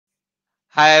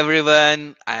Hi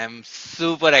everyone, I'm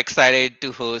super excited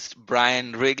to host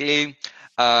Brian Wrigley.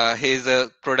 He's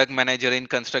a product manager in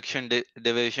construction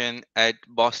division at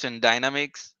Boston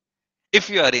Dynamics. If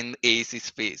you are in AEC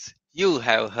space, you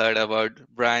have heard about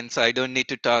Brian, so I don't need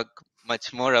to talk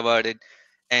much more about it.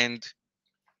 And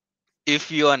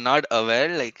if you are not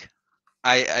aware,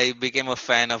 I became a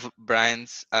fan of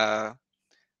Brian's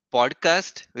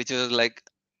podcast, which was like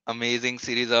amazing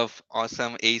series of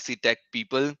awesome AC tech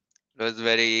people. It was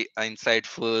very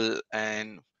insightful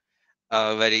and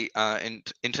very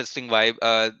interesting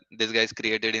vibe these guys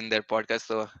created in their podcast.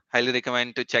 So highly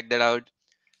recommend to check that out.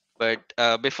 But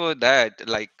before that,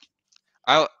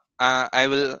 I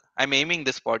I'm aiming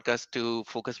this podcast to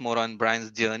focus more on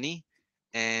Brian's journey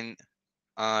and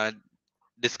uh,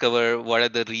 discover what are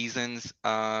the reasons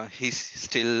he's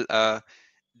still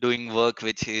doing work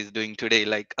which he's doing today.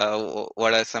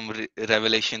 What are some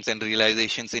revelations and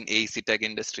realizations in AC tech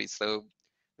industry. So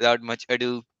without much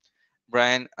ado,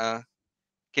 Brian, can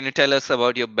you tell us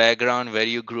about your background, where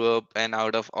you grew up, and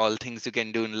out of all things you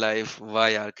can do in life,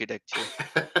 why architecture?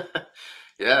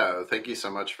 Yeah, thank you so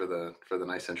much for the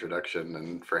nice introduction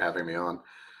and for having me on.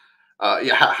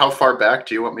 Yeah, how far back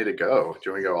do you want me to go? Do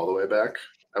you want to go all the way back?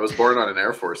 I was born on an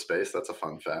Air Force base. That's a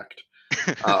fun fact.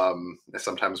 I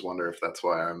sometimes wonder if that's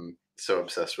why I'm so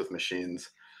obsessed with machines.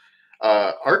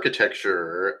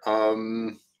 Architecture.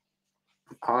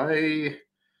 I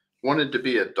wanted to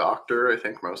be a doctor. I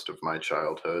think most of my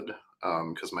childhood,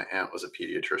 because my aunt was a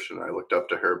pediatrician. I looked up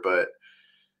to her, but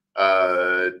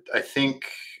I think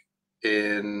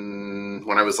in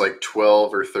when I was like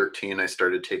 12 or 13, I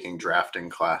started taking drafting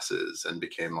classes and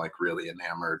became like really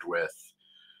enamored with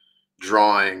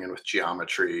drawing and with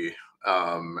geometry.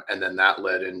 And then that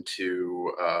led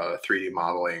into 3D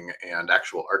modeling and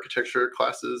actual architecture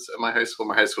classes at my high school.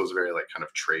 My high school was very like kind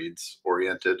of trades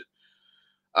oriented.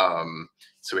 Um,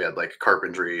 so we had like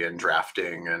carpentry and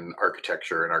drafting and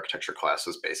architecture class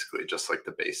was basically just like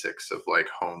the basics of like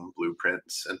home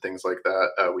blueprints and things like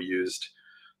that. We used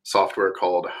software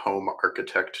called Home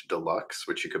Architect Deluxe,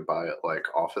 which you could buy at like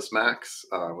Office Max.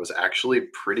 Was actually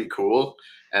pretty cool,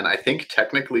 and I think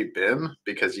technically BIM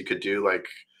because you could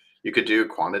do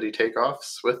quantity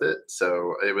takeoffs with it.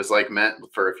 So it was like meant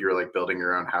for if you were like building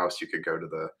your own house, you could go to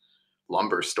the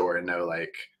lumber store and know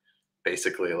like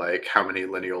basically like how many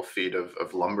lineal feet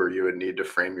of lumber you would need to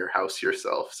frame your house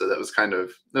yourself. So that was kind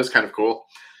of cool.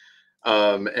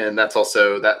 And that's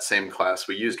also that same class.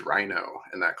 We used Rhino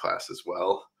in that class as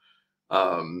well.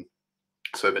 Um,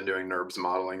 so I've been doing NURBS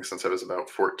modeling since I was about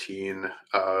 14.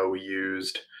 We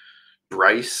used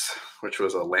Bryce, which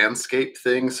was a landscape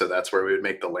thing. So that's where we would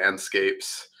make the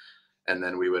landscapes, and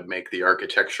then we would make the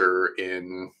architecture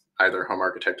in either Home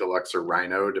Architect Deluxe or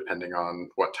Rhino, depending on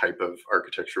what type of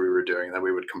architecture we were doing. And then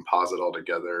we would composite all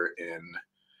together in,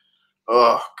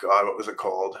 oh God, what was it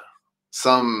called?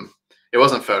 Some, it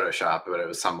wasn't Photoshop, but it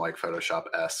was some like Photoshop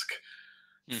esque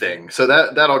Hmm. thing. So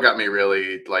that all got me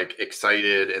really like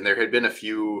excited. And there had been a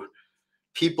few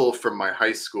people from my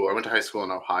high school. I went to high school in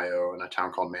Ohio, in a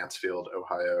town called Mansfield,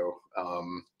 Ohio,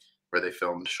 where they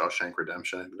filmed Shawshank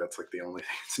Redemption. I think that's like the only thing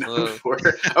it's known Oh, for.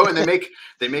 Oh, and they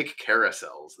make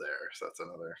carousels there, so that's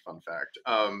another fun fact.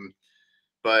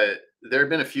 But there had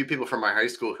been a few people from my high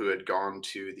school who had gone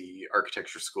to the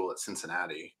architecture school at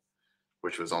Cincinnati,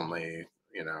 which was only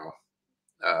you know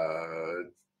uh,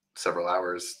 several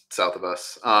hours south of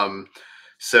us.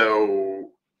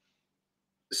 So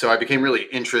so I became really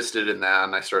interested in that,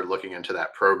 and I started looking into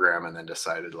that program, and then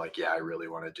decided like, yeah, I really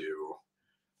want to do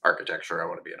architecture. I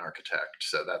want to be an architect.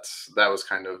 So that was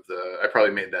kind of the I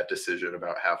probably made that decision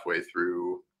about halfway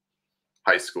through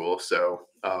high school. So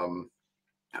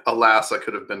alas, I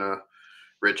could have been a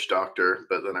rich doctor,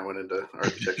 but then I went into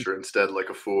architecture instead, like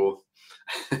a fool.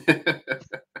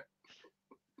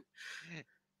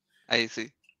 I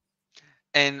see.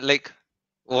 And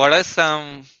what are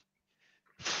some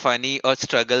funny or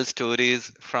struggle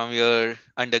stories from your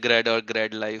undergrad or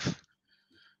grad life?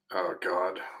 Oh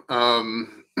God.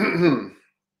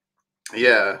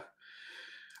 Yeah,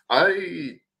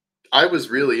 I I was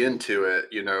really into it,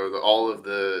 all of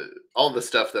the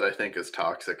stuff that I think is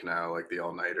toxic now, like the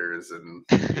all-nighters and,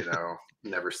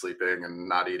 never sleeping and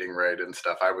not eating right and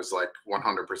stuff. I was like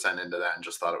 100% into that and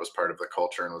just thought it was part of the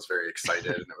culture and was very excited,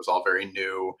 and it was all very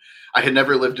new. I had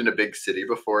never lived in a big city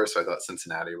before, so I thought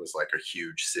Cincinnati was like a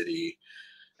huge city,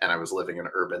 and I was living an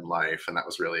urban life, and that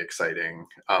was really exciting.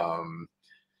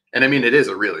 And I mean, it is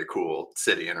a really cool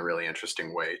city and a really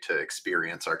interesting way to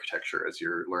experience architecture as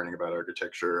you're learning about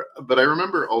architecture. But I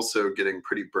remember also getting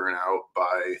pretty burnt out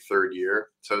by third year.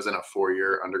 So I was in a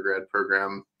 4-year undergrad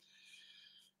program.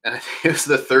 And I think it was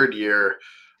the third year.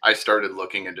 I started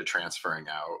looking into transferring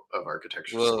out of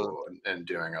architecture Whoa. school and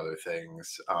doing other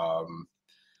things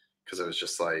because I was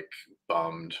just like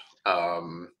bummed.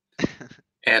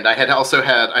 And I had also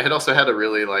had a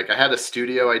really like I had a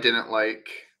studio I didn't like.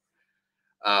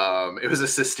 It was a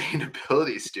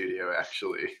sustainability studio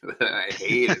actually, and I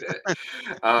hated it.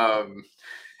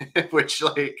 Which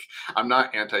like I'm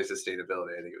not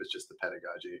anti-sustainability. I think it was just the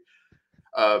pedagogy.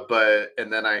 But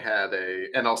and then I had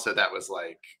and also that was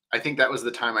like I think that was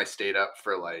the time I stayed up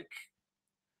for like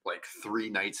 3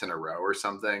 nights in a row or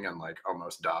something and like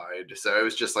almost died. So it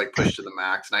was just like pushed to the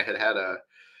max. And I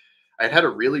had a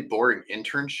really boring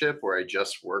internship where I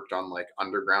just worked on like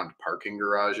underground parking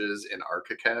garages in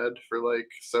ArchiCAD for like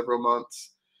several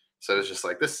months. So it was just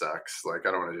like, this sucks. Like,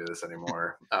 I don't want to do this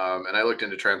anymore. And I looked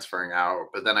into transferring out,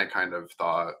 but then I kind of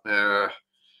thought,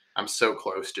 I'm so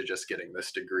close to just getting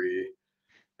this degree.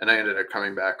 And I ended up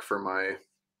coming back for my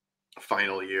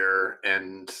final year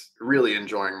and really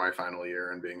enjoying my final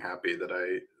year and being happy that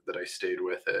I stayed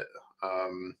with it.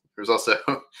 There was also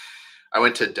I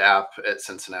went to DAP at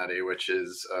Cincinnati, which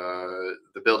is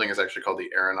the building is actually called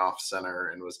the Aronoff Center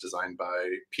and was designed by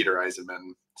Peter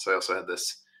Eisenman. So I also had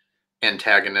this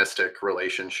antagonistic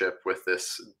relationship with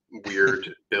this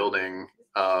weird building.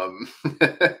 Um,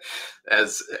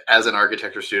 as an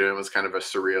architecture student, it was kind of a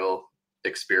surreal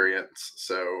experience.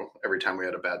 So every time we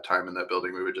had a bad time in that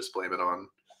building, we would just blame it on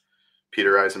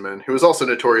Peter Eisenman, who was also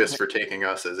notorious for taking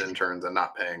us as interns and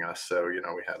not paying us. So you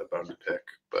know we had a bone to pick.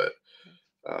 But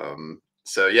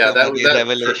so yeah, So that was many that for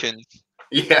revelations.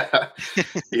 yeah,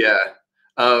 yeah.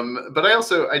 But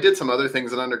I did some other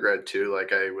things in undergrad too.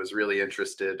 Like I was really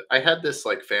interested. I had this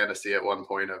like fantasy at one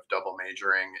point of double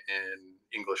majoring in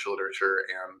English literature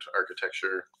and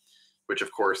architecture, which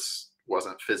of course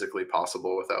wasn't physically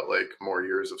possible without like more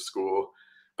years of school.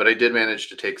 But I did manage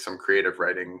to take some creative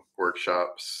writing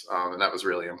workshops, and that was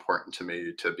really important to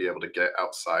me to be able to get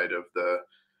outside of the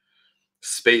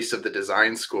space of the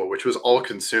design school, which was all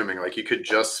consuming. Like you could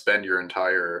just spend your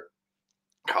entire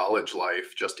college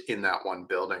life just in that one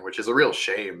building, which is a real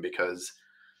shame because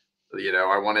you know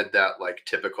I wanted that like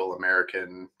typical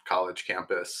American college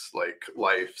campus like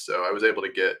life. So I was able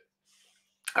to get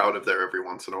out of there every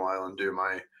once in a while and do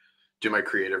my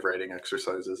creative writing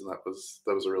exercises, and that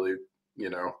was a really you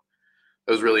know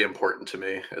that was really important to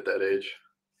me at that age.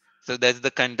 So that's the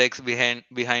context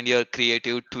behind your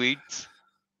creative tweets.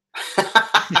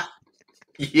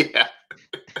 Yeah.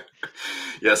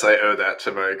 Yes, I owe that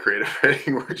to my creative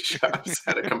writing workshops.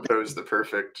 How to compose the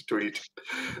perfect tweet.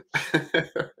 No,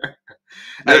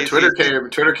 I see.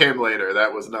 Twitter came later.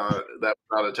 That was not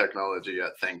a technology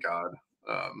yet, thank God.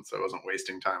 So I wasn't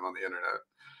wasting time on the internet.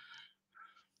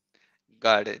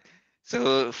 Got it.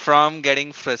 So from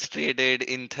getting frustrated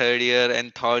in third year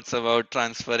and thoughts about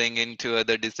transferring into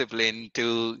other discipline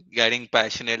to getting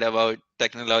passionate about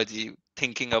technology,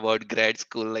 thinking about grad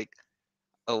school, like,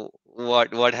 oh,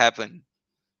 what happened?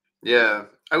 Yeah,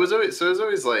 I was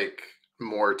always like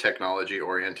more technology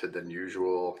oriented than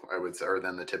usual. I would say, or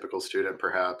than the typical student,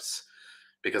 perhaps,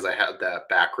 because I had that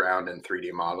background in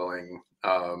 3D modeling.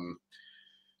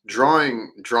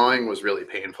 Drawing was really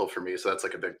painful for me, so that's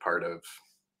like a big part of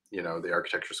the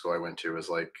architecture school I went to was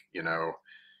like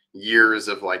years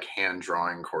of like hand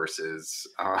drawing courses.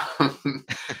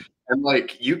 And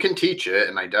like you can teach it,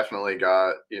 and I definitely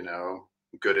got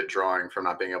good at drawing from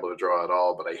not being able to draw at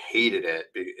all, but I hated it.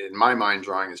 In my mind,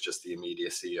 drawing is just the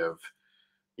immediacy of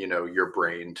your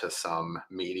brain to some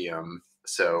medium.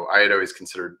 So I had always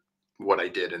considered what I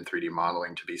did in 3D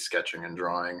modeling to be sketching and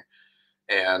drawing.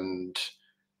 And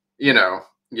you know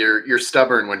you're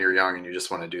stubborn when you're young and you just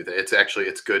want to do that.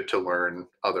 It's good to learn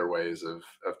other ways of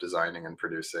designing and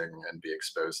producing and be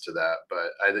exposed to that.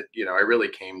 But I really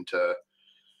came to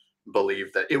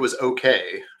believe that it was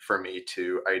okay for me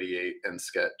to ideate and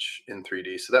sketch in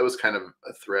 3D. So that was kind of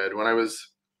a thread when I was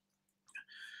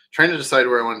trying to decide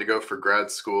where I wanted to go for grad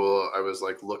school. I was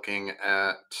like looking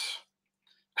at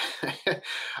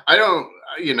I don't,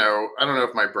 I don't know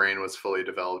if my brain was fully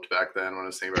developed back then when I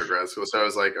was thinking about grad school. So I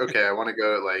was like, okay, I want to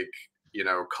go to like,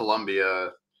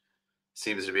 Columbia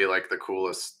seems to be like the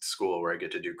coolest school where I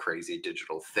get to do crazy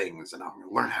digital things and I'm going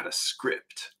to learn how to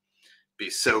script. Be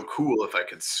so cool if I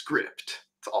could script.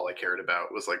 That's all I cared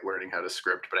about was like learning how to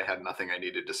script, but I had nothing I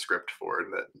needed to script for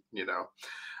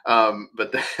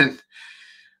but then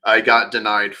I got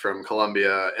denied from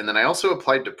Columbia, and then I also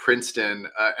applied to Princeton.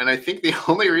 And I think the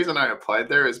only reason I applied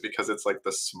there is because it's like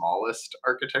the smallest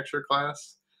architecture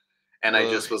class, and I Oh,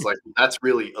 just was like, that's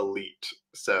really elite.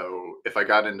 So if I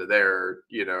got into there,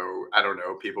 I don't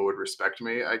know, people would respect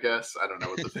me. I guess I don't know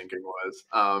what the thinking was.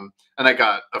 And I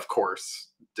got, of course,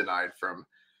 denied from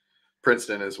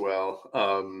Princeton as well.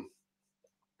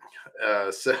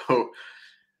 So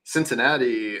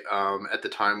Cincinnati at the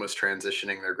time was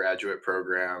transitioning their graduate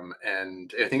program,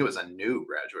 and I think it was a new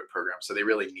graduate program. So they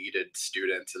really needed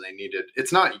students, and they needed.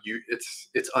 It's not you.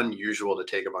 It's unusual to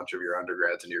take a bunch of your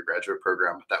undergrads into your graduate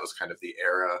program, but that was kind of the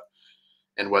era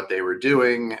and what they were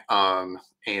doing.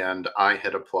 And I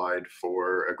had applied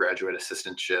for a graduate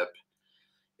assistantship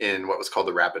in what was called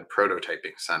the Rapid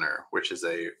Prototyping Center, which is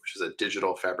a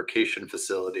digital fabrication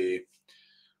facility,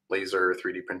 laser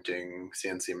 3D printing,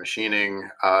 CNC machining,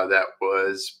 that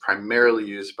was primarily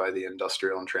used by the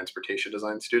industrial and transportation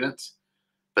design students.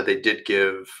 But they did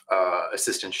give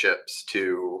assistantships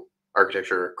to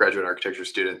graduate architecture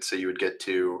students. So you would get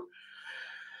to,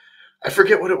 I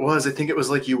forget what it was. I think it was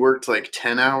like you worked like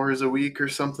 10 hours a week or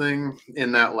something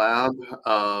in that lab.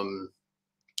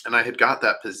 And I had got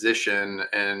that position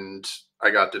and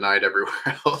I got denied everywhere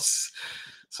else.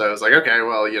 So I was like, okay,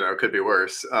 well, it could be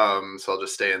worse. So I'll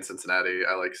just stay in Cincinnati.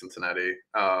 I like Cincinnati.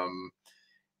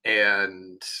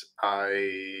 And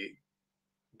I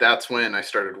that's when I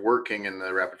started working in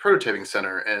the Rapid Prototyping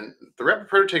Center. And the Rapid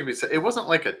Prototyping Center, it wasn't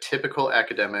like a typical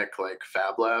academic like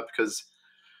fab lab, because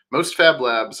most fab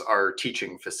labs are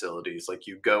teaching facilities. Like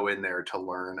you go in there to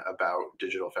learn about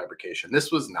digital fabrication.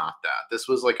 This was not that. This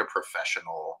was like a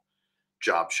professional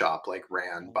job shop, like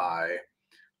ran by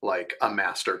like a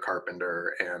master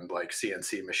carpenter and like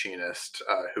CNC machinist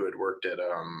who had worked at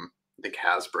I think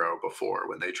Hasbro before,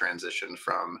 when they transitioned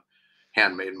from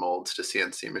handmade molds to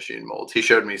CNC machine molds. He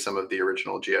showed me some of the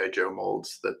original GI Joe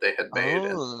molds that they had made,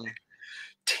 and Oh,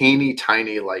 teeny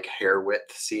tiny like hair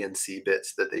width CNC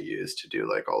bits that they used to do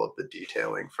like all of the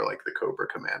detailing for like the Cobra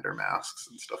Commander masks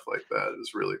and stuff like that. It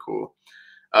was really cool.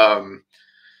 Um,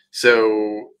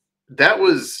 so that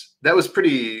was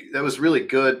really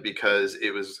good because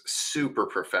it was super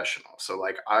professional. So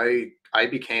like I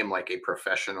became like a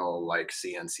professional like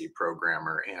CNC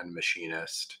programmer and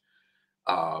machinist.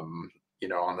 On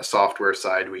the software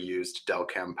side, we used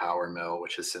Delcam PowerMill,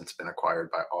 which has since been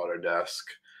acquired by Autodesk.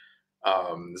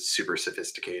 Super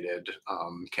sophisticated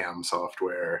CAM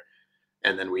software.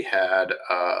 And then we had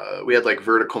like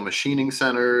vertical machining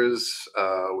centers.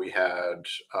 We had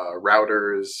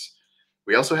routers.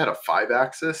 We also had a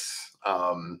 5-axis.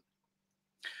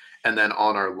 And then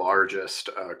on our largest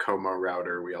Como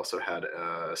router, we also had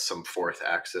some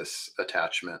 4th-axis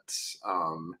attachments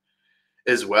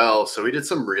as well. So we did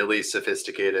some really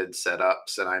sophisticated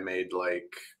setups, and I made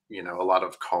like a lot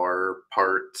of car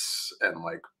parts and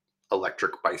like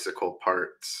electric bicycle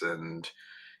parts and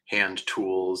hand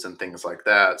tools and things like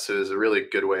that. So it was a really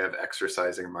good way of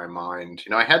exercising my mind.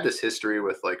 I had this history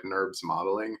with like NURBS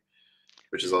modeling,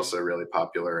 which is hmm also really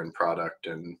popular in product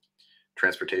and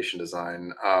transportation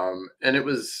design. And it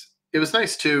was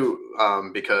nice too,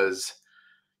 because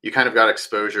you kind of got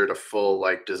exposure to full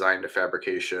like design to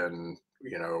fabrication,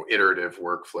 iterative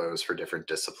workflows for different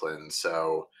disciplines.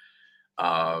 So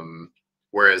um,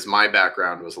 whereas my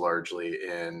background was largely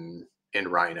in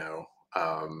Rhino,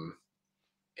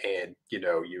 and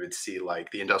you would see like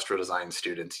the industrial design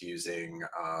students using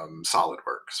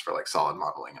SolidWorks for like solid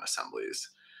modeling and assemblies,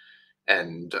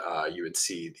 and you would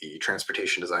see the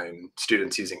transportation design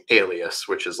students using Alias,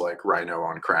 which is like Rhino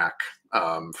on crack,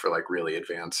 for like really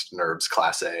advanced NURBS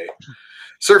Class A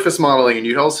surface modeling. And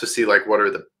you'd also see like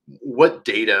what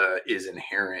data is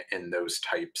inherent in those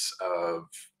types of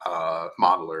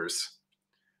modelers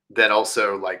that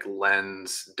also like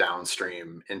lends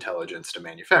downstream intelligence to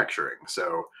manufacturing.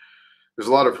 So there's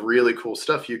a lot of really cool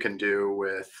stuff you can do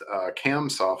with CAM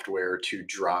software to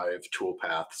drive tool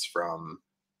paths from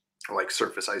like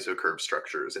surface isocurve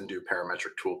structures and do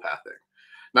parametric tool pathing.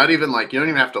 Not even like, you don't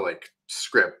even have to like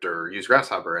script or use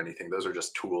Grasshopper or anything. Those are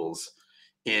just tools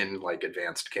in like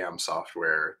advanced CAM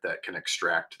software that can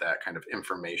extract that kind of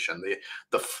information.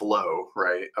 The flow,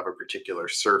 right, of a particular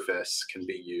surface can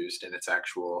be used in its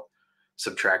actual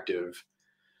subtractive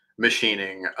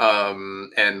machining.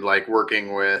 And like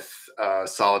working with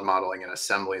solid modeling and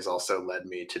assemblies also led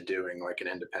me to doing like an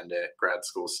independent grad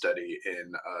school study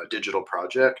in a digital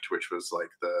project, which was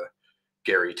like the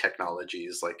Gary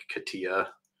Technologies like CATIA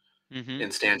hmm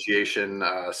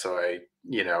instantiation. So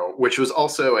which was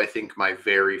also, I think, my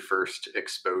very first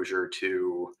exposure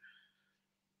to,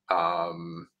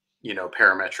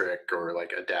 parametric or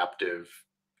like adaptive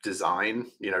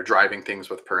design, driving things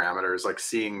with parameters, like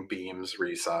seeing beams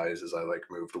resize as I like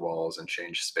moved walls and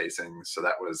changed spacing. So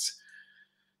that was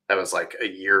like a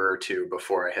year or two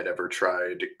before I had ever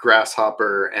tried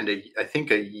Grasshopper, and I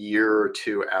think a year or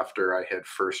two after I had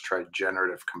first tried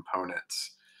generative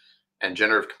components. And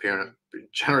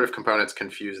generative components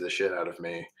confuse the shit out of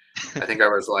me. I think I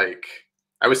was like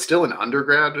I was still an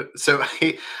undergrad. So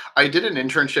I did an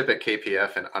internship at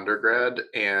KPF in undergrad,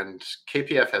 and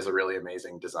KPF has a really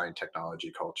amazing design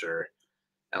technology culture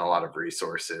and a lot of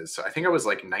resources. So I think I was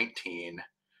like 19.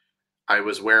 I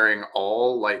was wearing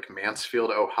all like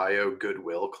Mansfield, Ohio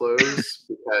Goodwill clothes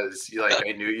because like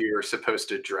I knew you were supposed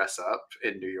to dress up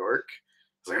in New York.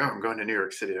 I was like, oh, I'm going to New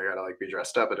York City. I gotta like be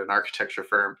dressed up at an architecture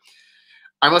firm.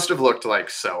 I must have looked like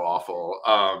so awful.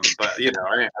 But you know,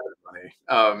 I didn't have any money.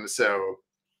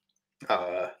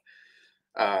 Uh,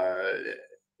 uh,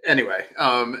 anyway,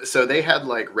 so they had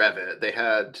like Revit. They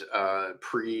had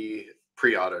pre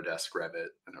Autodesk Revit,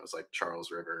 and it was like Charles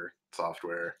River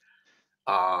software.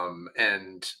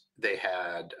 And they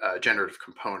had generative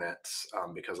components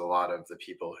because a lot of the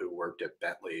people who worked at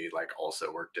Bentley like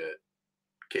also worked at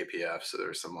KPF. So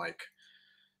there's some like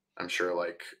I'm sure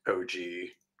like OG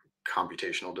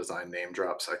computational design name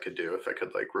drops I could do if I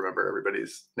could like remember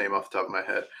everybody's name off the top of my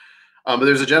head. But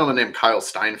there's a gentleman named Kyle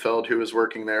Steinfeld who was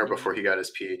working there Mhm. before he got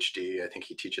his PhD. I think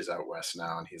he teaches out west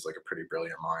now, and he's like a pretty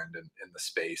brilliant mind in the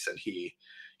space. And he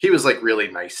was like really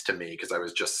nice to me because I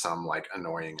was just some like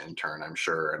annoying intern, I'm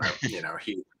sure. And I, you know,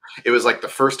 he it was like the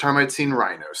first time I'd seen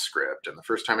Rhino script, and the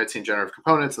first time I'd seen generative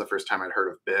components, and the first time I'd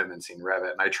heard of BIM and seen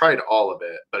Revit. And I tried all of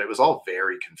it, but it was all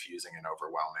very confusing and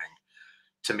overwhelming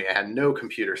to me. I had no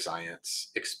computer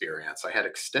science experience. I had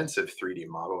extensive 3D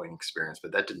modeling experience,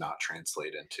 but that did not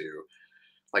translate into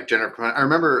like generative. I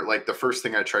remember like the first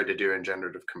thing I tried to do in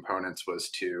generative components was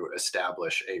to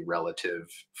establish a relative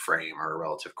frame or a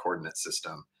relative coordinate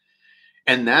system.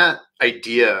 And that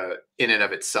idea in and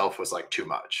of itself was like too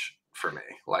much for me.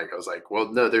 Like I was like, well,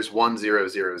 no, there's 1 0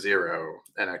 0 0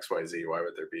 and XYZ. Why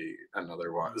would there be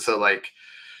another one? Mhm. So like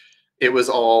it was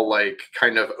all like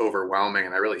kind of overwhelming,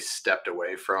 and I really stepped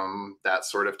away from that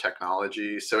sort of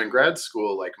technology. So in grad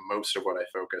school, like most of what I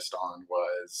focused on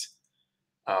was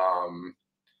um,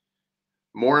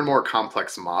 more and more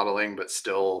complex modeling, but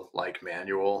still like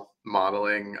manual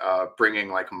modeling, bringing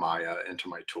like Maya into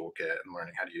my toolkit and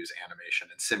learning how to use animation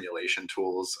and simulation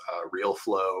tools.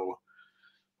 RealFlow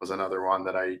was another one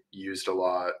that I used a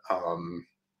lot.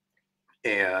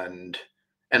 And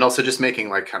and also just making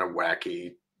like kind of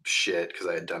wacky shit because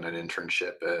I had done an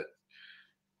internship at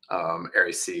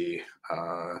RAC,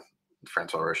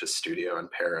 Francois Roche's studio in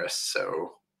Paris.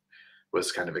 So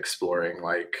was kind of exploring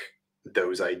like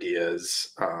those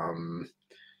ideas,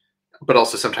 but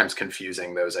also sometimes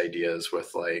confusing those ideas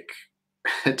with like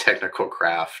technical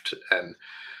craft and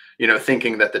you know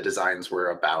thinking that the designs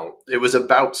were about it was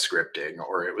about scripting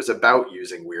or it was about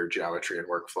using weird geometry and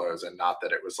workflows and not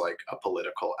that it was like a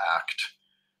political act,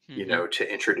 you Mhm. know,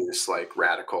 to introduce like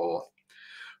radical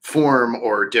form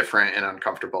or different and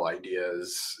uncomfortable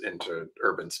ideas into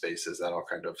urban spaces. That all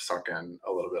kind of sunk in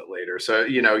a little bit later. So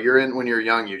you know you're in when you're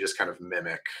young you just kind of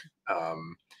mimic,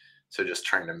 um, so just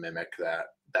trying to mimic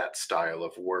that style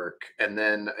of work. And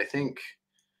then I think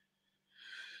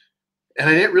and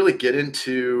I didn't really get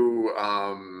into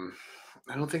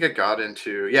I don't think I got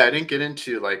into yeah, I didn't get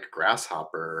into like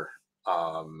Grasshopper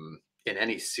in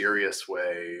any serious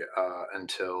way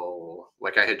until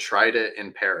like I had tried it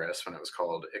in Paris when it was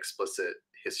called Explicit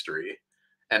History,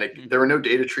 and there Mhm. were no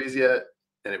data trees yet,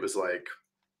 and it was like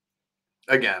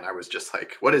again I was just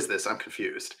like, what is this? I'm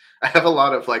confused. I have a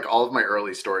lot of like all of my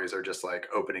early stories are just like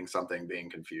opening something, being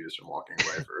confused, and walking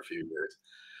away for a few years.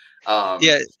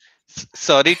 Yeah. Um,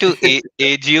 Sorry to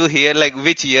age you here. Like,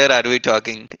 which year are we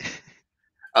talking?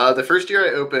 The first year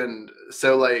I opened,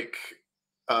 so like,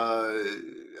 uh,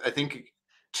 I think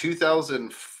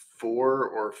 2004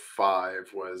 or five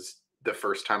was the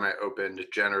first time I opened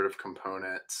Generative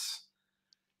Components,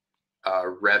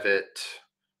 Revit,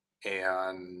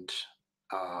 and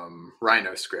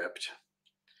RhinoScript,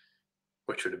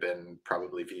 which would have been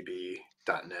probably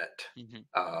VB.net Mhm.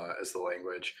 as the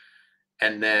language.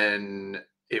 And then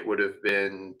it would have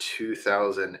been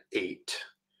 2008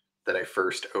 that I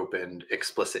first opened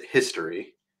Explicit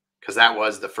History because that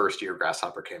was the first year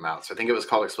Grasshopper came out. So I think it was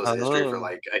called Explicit History for Oh.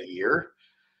 like a year.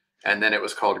 And then it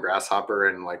was called Grasshopper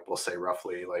in like, we'll say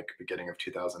roughly like beginning of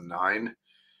 2009.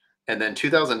 And then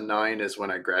 2009 is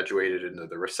when I graduated into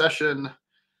the recession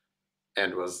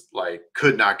and was like,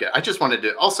 could not get, I just wanted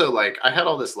to also like, I had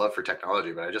all this love for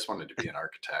technology, but I just wanted to be an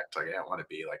architect. Like, I didn't want to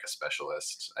be like a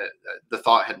specialist. The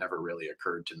thought had never really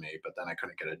occurred to me, but then I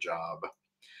couldn't get a job.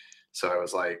 So I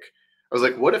was like,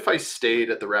 what if I stayed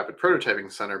at the Rapid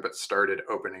Prototyping Center but started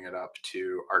opening it up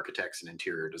to architects and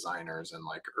interior designers and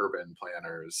like urban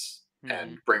planners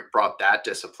and Mhm. brought that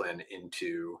discipline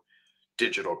into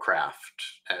digital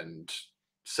craft. And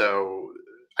so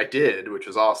I did, which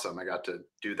was awesome. I got to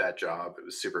do that job. It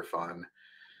was super fun.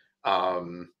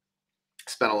 Um,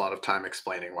 spent a lot of time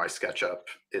explaining why SketchUp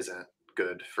isn't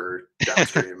good for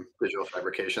downstream digital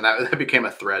fabrication. That became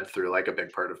a thread through like a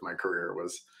big part of my career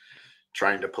was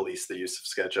trying to police the use of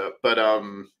SketchUp. But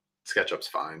SketchUp's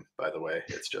fine, by the way.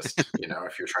 It's just,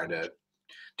 if you're trying to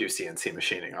do CNC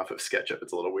machining off of SketchUp,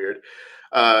 it's a little weird.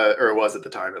 Or it was at the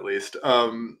time at least.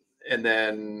 And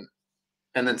then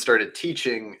and then started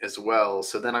teaching as well.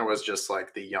 So then I was just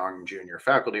like the young junior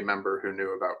faculty member who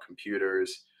knew about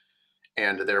computers.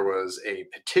 And there was a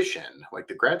petition, like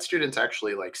the grad students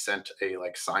actually like sent a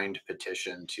like signed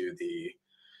petition to the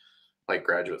like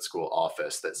graduate school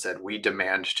office that said we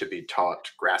demand to be taught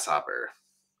Grasshopper.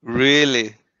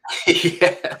 Really?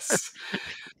 Yes.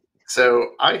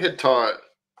 So I had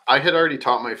already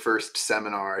taught my first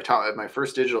seminar. I taught my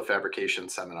first digital fabrication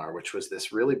seminar, which was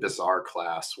this really bizarre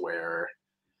class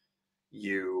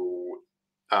you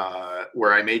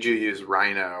where I made you use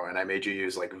Rhino and I made you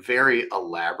use like very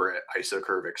elaborate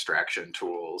isocurve extraction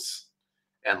tools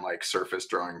and like surface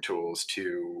drawing tools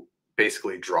to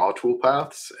basically draw tool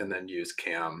paths and then use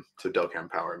CAM, so Delcam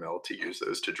Power Mill, to use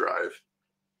those to drive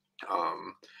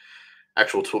um,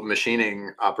 actual tool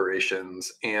machining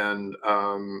operations. And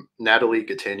Natalie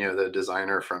Gattegno, the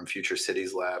designer from Future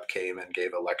Cities Lab, came and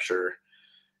gave a lecture,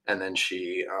 and then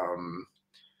she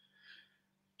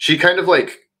kind of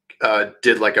like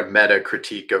did like a meta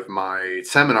critique of my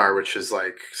seminar, which is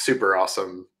like super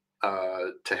awesome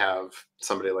to have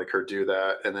somebody like her do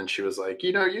that. And then she was like,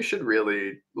 you should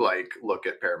really like look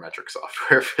at parametric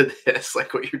software for this.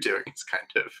 Like what you're doing is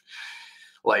kind of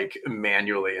like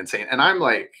manually insane. And I'm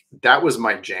like, that was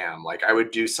my jam. Like I would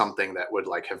do something that would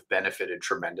like have benefited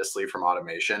tremendously from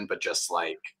automation, but just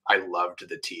like I loved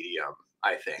the tedium.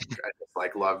 I think I just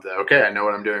like loved the okay, I know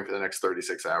what I'm doing for the next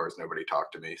 36 hours. Nobody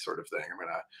talk to me, sort of thing. I'm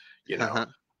gonna, you know,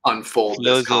 unfold this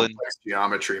Flow zone. complex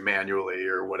geometry manually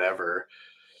or whatever.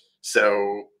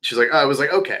 So she's like, oh, I was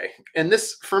like, okay. And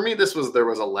this for me, there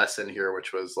was a lesson here,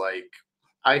 which was like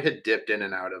I had dipped in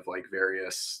and out of like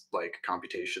various like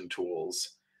computation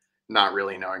tools, not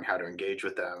really knowing how to engage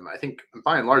with them. I think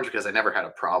by and large because I never had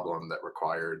a problem that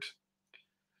required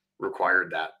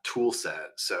that tool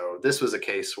set. So this was a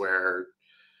case where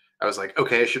I was like,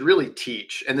 okay, I should really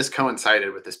teach. And this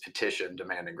coincided with this petition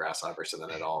demanding Grasshopper. So then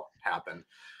it all happened.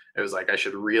 It was like, I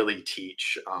should really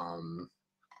teach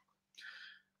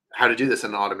how to do this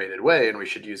in an automated way. And we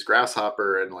should use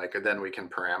Grasshopper. And like, then we can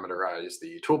parameterize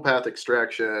the toolpath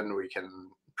extraction. We can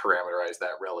parameterize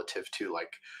that relative to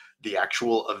like the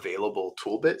actual available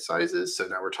tool bit sizes. So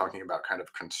now we're talking about kind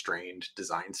of constrained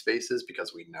design spaces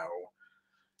because we know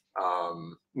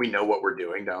what we're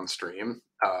doing downstream,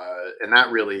 and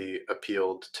that really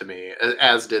appealed to me,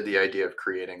 as did the idea of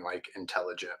creating like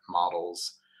intelligent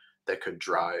models that could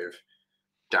drive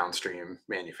downstream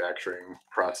manufacturing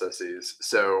processes.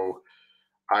 So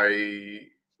I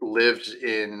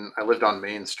I lived on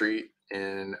Main Street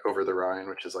in Over the Rhine,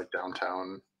 which is like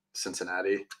downtown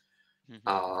Cincinnati.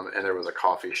 Mhm. And there was a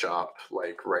coffee shop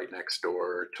like right next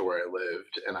door to where I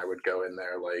lived, and I would go in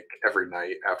there like every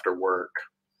night after work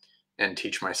and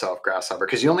teach myself Grasshopper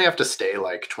because you only have to stay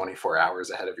like 24 hours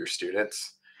ahead of your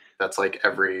students. That's like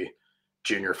every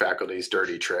junior faculty's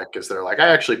dirty trick is they're like, I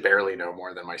actually barely know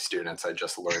more than my students. I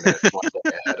just learn it one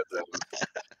day ahead of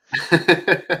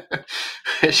them.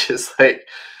 It's just like,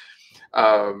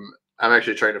 I'm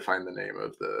actually trying to find the name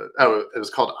of it was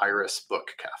called Iris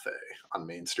Book Cafe on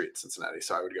Main Street, Cincinnati.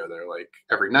 So I would go there like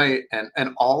every night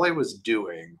and all I was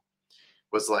doing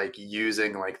was like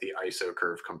using like the iso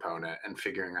curve component and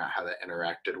figuring out how that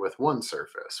interacted with one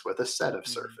surface, with a set of Mhm.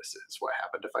 surfaces. What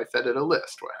happened if I fed it a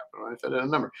list? What happened when I fed it a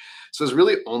number? So it's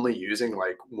really only using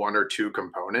like one or two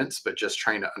components, but just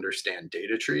trying to understand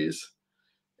data trees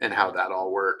and how that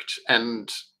all worked. And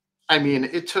I mean,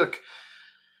 I talk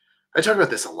about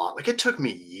this a lot. Like it took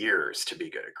me years to be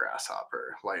good at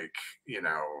Grasshopper. Like, you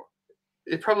know,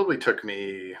 it probably took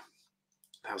me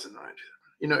 2009.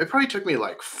 It probably took me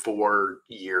like 4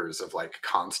 years of like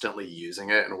constantly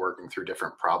using it and working through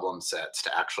different problem sets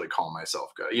to actually call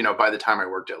myself good. By the time I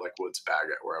worked at like Woods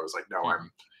Bagot, where I was like, no,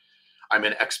 Mhm. I'm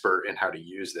an expert in how to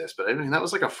use this. But I mean, that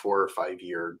was like a 4 or 5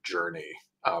 year journey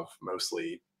of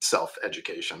mostly self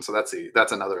education. So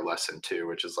that's another lesson too,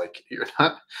 which is like you're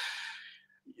not.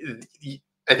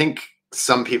 I think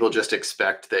some people just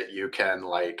expect that you can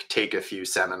like take a few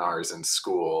seminars in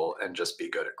school and just be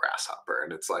good at Grasshopper.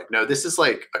 And it's like, no, this is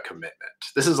like a commitment.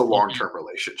 This is a long Mhm. term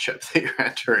relationship that you're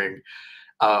entering.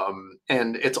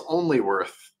 And it's only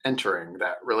worth entering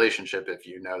that relationship if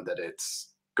you know that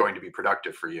it's going to be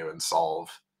productive for you and solve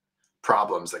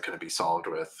problems that couldn't be solved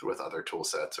with other tool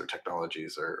sets or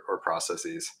technologies or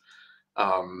processes.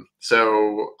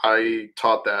 So I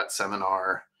taught that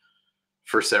seminar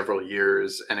for several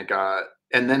years, and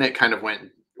then it kind of went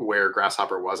where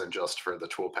Grasshopper wasn't just for the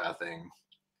toolpathing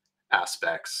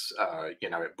aspects.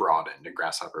 It broadened, and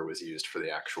Grasshopper was used for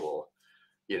the actual,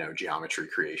 geometry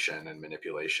creation and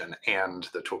manipulation and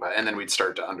the toolpath. And then we'd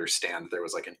start to understand there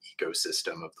was like an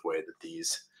ecosystem of the way that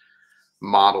these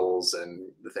models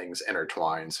and the things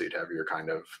intertwine. So you'd have your kind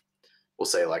of, we'll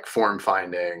say, like form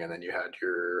finding, and then you had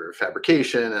your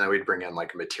fabrication, and then we'd bring in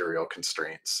like material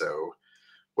constraints. So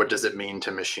what does it mean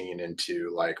to machine into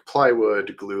like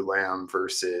plywood glue lam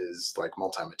versus like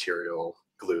multi-material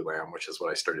glue lam, which is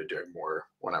what I started doing more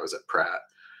when I was at Pratt.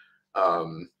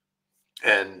 um,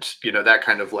 and that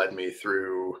kind of led me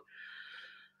through.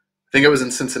 I think I was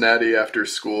in Cincinnati after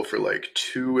school for like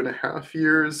 2.5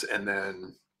 years, and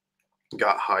then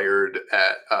got hired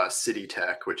at City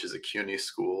Tech, which is a CUNY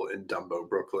school in Dumbo,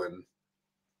 Brooklyn,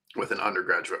 with an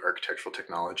undergraduate architectural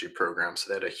technology program. So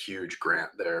they had a huge grant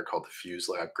there called the Fuse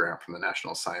Lab grant from the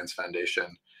National Science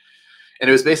Foundation. And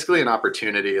it was basically an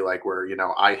opportunity like where,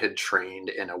 I had trained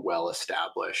in a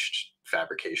well-established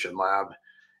fabrication lab,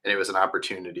 and it was an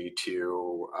opportunity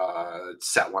to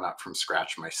set one up from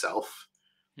scratch myself,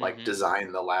 like Hmm.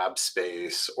 design the lab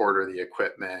space, order the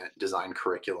equipment, design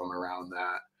curriculum around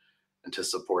that, and to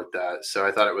support that. So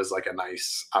I thought it was like a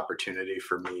nice opportunity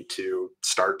for me to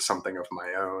start something of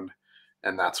my own.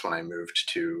 And that's when I moved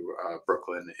to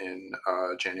Brooklyn in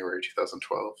January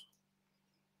 2012.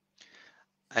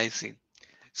 I see.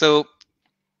 So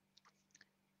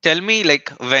tell me,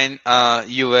 like when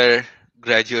you were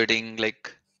graduating,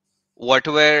 like what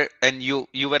were and you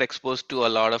were exposed to a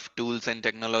lot of tools and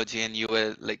technology, and you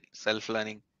were like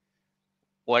self-learning.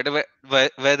 Were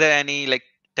there any like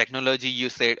technology you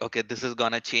said, okay, this is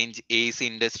gonna change AEC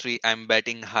industry. I'm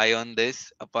betting high on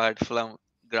this. Apart from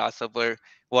Grasshopper,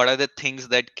 what are the things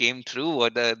that came true?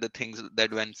 What are the things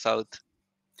that went south?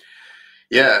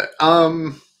 Yeah.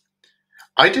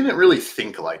 I didn't really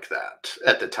think like that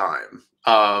at the time.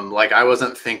 Like I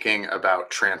wasn't thinking about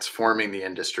transforming the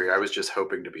industry. I was just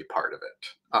hoping to be part of it.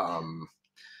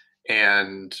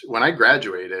 And when I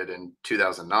graduated in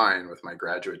 2009 with my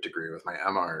graduate degree with my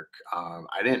MArch,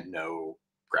 I didn't know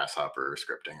Grasshopper or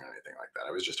scripting or anything like that.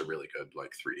 I was just a really good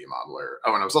like 3D modeler.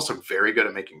 Oh, and I was also very good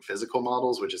at making physical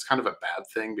models, which is kind of a bad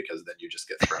thing because then you just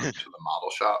get thrown into the model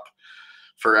shop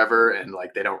forever, and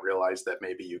like they don't realize that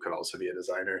maybe you could also be a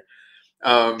designer.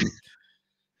 Um,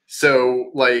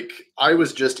 so like I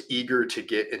was just eager to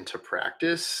get into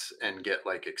practice and get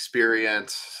like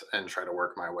experience and try to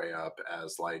work my way up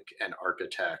as like an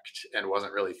architect, and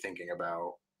wasn't really thinking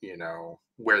about,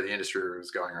 where the industry was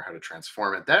going or how to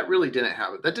transform it. That really didn't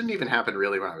happen. That didn't even happen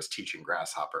really when I was teaching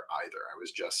Grasshopper either.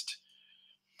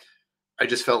 I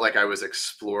just felt like I was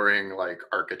exploring like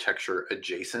architecture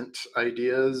adjacent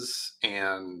ideas,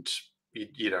 and I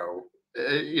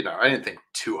didn't think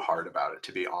too hard about it,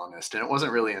 to be honest. And it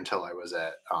wasn't really until I was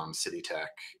at City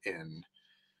Tech in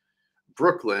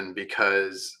Brooklyn,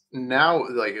 because now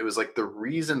like it was like the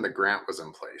reason the grant was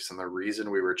in place and the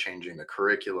reason we were changing the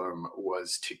curriculum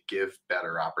was to give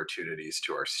better opportunities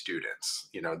to our students.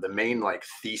 The main like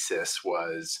thesis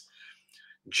was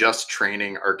just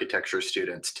training architecture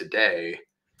students today,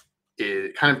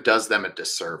 it kind of does them a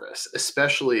disservice,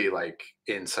 especially like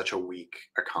in such a weak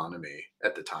economy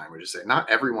at the time, which is say not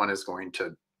everyone is going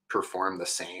to perform the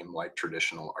same like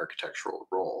traditional architectural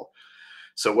role.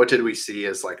 So what did we see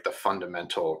as like the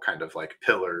fundamental kind of like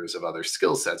pillars of other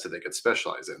skill sets that they could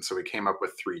specialize in? So we came up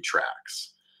with 3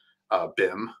 tracks.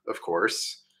 BIM, of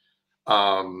course.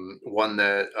 One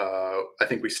that I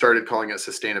think we started calling it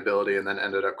sustainability and then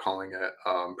ended up calling it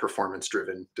performance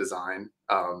driven design.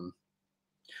 And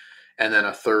then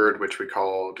a third, which we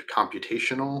called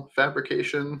computational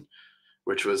fabrication,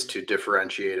 which was to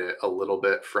differentiate it a little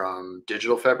bit from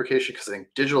digital fabrication, because I think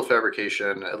digital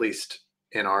fabrication, at least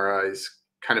in our eyes,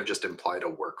 kind of just implied a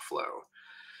workflow.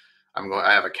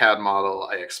 I have a CAD model,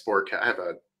 I export, I have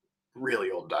a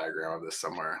really old diagram of this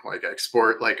somewhere. Like I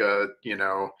export like a,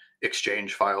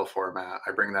 exchange file format.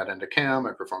 I bring that into CAM,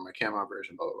 I perform my CAM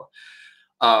operation, blah, blah,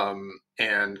 blah.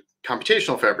 And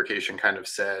computational fabrication kind of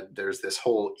said there's this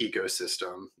whole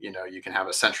ecosystem. You can have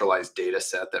a centralized data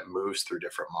set that moves through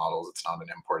different models. It's not an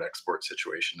import export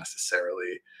situation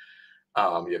necessarily.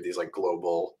 You have these like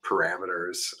global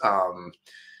parameters.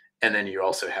 And then you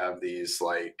also have these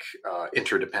like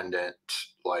interdependent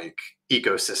like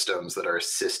ecosystems that are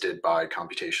assisted by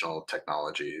computational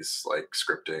technologies like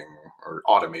scripting or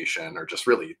automation or just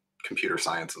really computer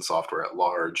science and software at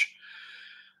large.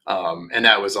 And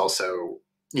that was also,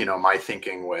 my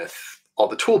thinking with all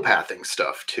the tool pathing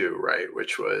stuff too, right?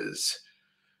 Which was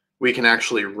we can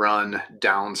actually run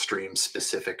downstream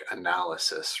specific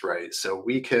analysis, right? So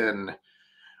we can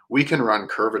we can run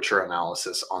curvature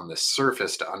analysis on the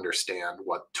surface to understand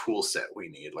what tool set we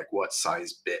need, like what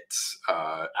size bits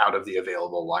out of the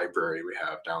available library we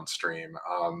have downstream.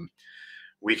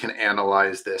 We can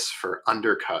analyze this for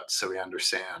undercuts so we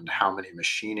understand how many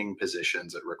machining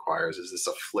positions it requires. Is this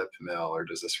a flip mill or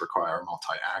does this require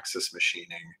multi-axis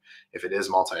machining? If it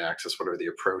is multi-axis, what are the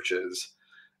approaches?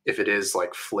 If it is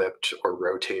like flipped or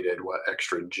rotated, what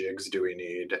extra jigs do we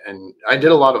need? And I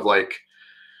did a lot of like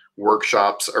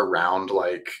workshops around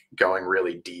like going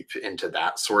really deep into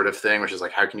that sort of thing, which is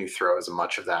like how can you throw as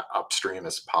much of that upstream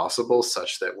as possible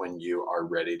such that when you are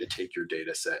ready to take your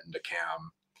data set into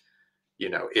CAM,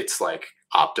 it's like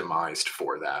optimized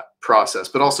for that process,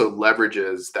 but also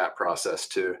leverages that process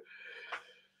to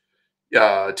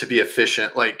be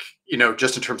efficient. Like,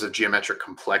 just in terms of geometric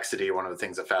complexity, one of the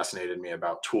things that fascinated me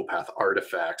about toolpath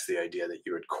artifacts, the idea that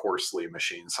you would coarsely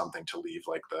machine something to leave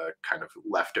like the kind of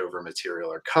leftover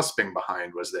material or cusping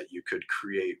behind, was that you could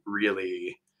create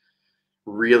really,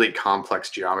 really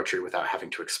complex geometry without having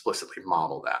to explicitly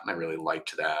model that. And I really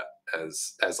liked that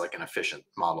as like an efficient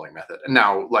modeling method. And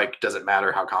now, like, does it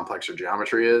matter how complex your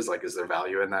geometry is? Like, is there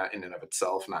value in that in and of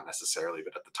itself? Not necessarily,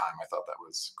 but at the time I thought that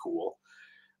was cool.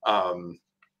 um,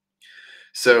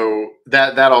 so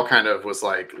that all kind of was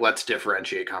like, let's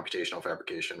differentiate computational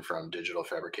fabrication from digital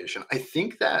fabrication. I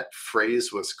think that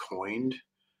phrase was coined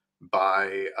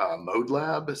by Mode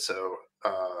Lab. So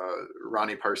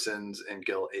Ronnie Parsons and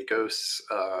Gil Akos,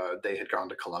 they had gone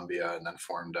to Columbia and then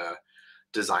formed a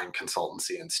design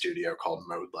consultancy and studio called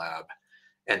Mode Lab,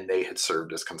 and they had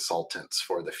served as consultants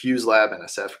for the Fuse Lab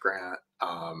NSF grant.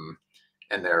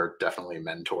 And they're definitely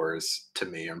mentors to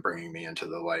me and bringing me into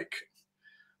the like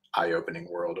eye-opening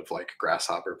world of like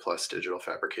Grasshopper plus digital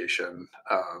fabrication.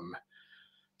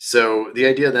 So the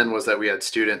idea then was that we had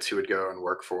students who would go and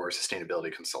work for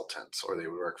sustainability consultants, or they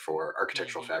would work for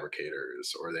architectural Mhm.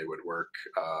 fabricators, or they would work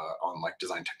on like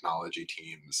design technology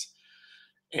teams.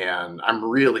 And I'm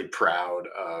really proud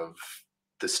of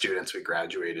the students we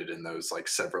graduated in those like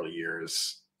several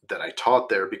years that I taught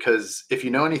there, because if you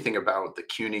know anything about the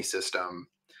CUNY system,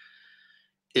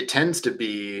 it tends to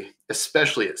be,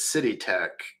 especially at City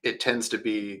Tech, it tends to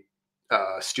be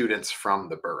students from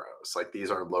the boroughs. Like these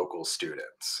are local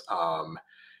students,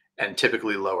 and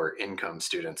typically lower income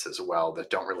students as well that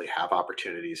don't really have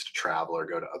opportunities to travel or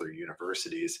go to other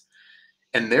universities.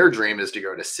 And their dream is to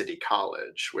go to City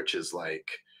College, which is like,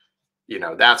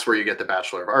 that's where you get the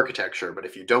Bachelor of Architecture. But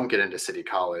if you don't get into City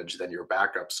College, then your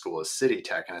backup school is City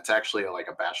Tech, and it's actually like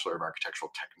a Bachelor of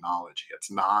Architectural Technology.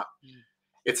 It's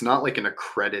not like an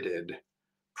accredited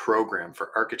program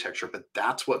for architecture, but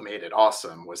that's what made it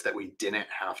awesome, was that we didn't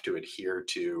have to adhere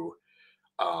to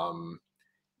um,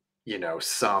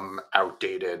 some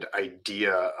outdated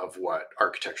idea of what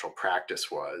architectural practice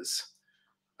was,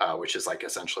 which is like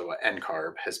essentially what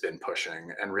NCARB has been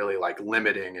pushing, and really like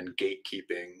limiting and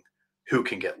gatekeeping who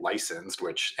can get licensed,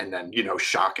 which, and then,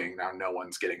 shocking, now no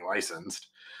one's getting licensed.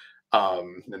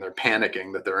 And they're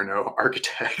panicking that there are no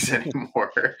architects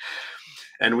anymore.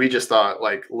 And we just thought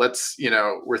like, let's,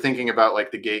 we're thinking about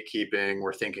like the gatekeeping,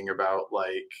 we're thinking about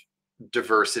like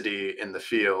diversity in the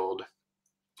field,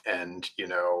 and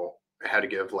how to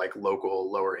give like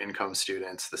local lower income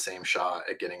students the same shot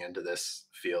at getting into this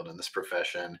field and this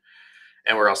profession.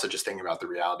 And we're also just thinking about the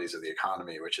realities of the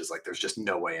economy, which is like there's just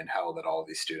no way in hell that all of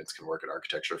these students can work at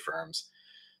architecture firms.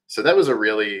 So that was a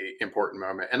really important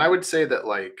moment. And I would say that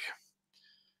like,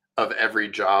 of every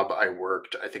job I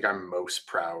worked, I think I'm most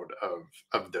proud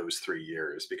of those 3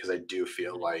 years, because I do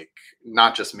feel Mhm. like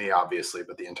not just me, obviously,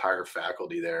 but the entire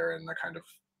faculty there and the kind of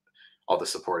all the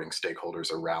supporting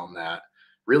stakeholders around that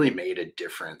really made a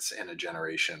difference in a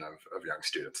generation of young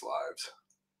students' lives.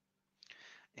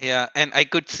 Yeah, and I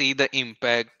could see the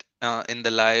impact in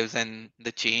the lives and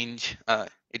the change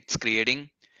it's creating.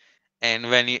 And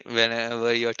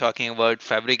whenever you're talking about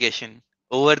fabrication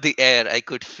over the air, I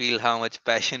could feel how much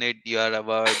passionate you are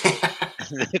about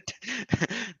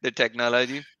the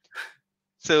technology.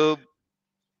 So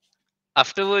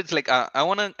afterwards, like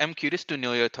I'm curious to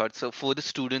know your thoughts. So for the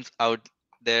students out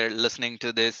there listening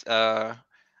to this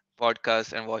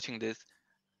podcast and watching this,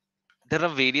 there are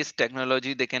various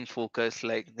technology they can focus.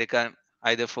 Like they can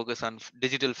either focus on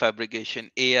digital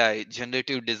fabrication, AI,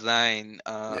 generative design,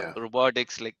 Yeah.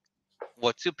 robotics. Like,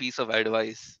 what's your piece of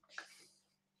advice?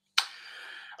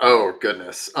 Oh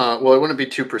goodness. Well, I wouldn't be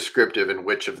too prescriptive in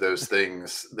which of those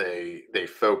things they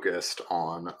focused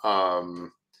on.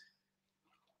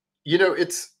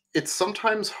 It's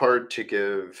sometimes hard to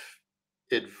give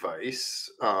advice.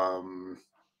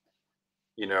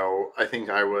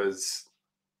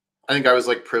 I think I was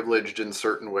like privileged in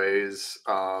certain ways.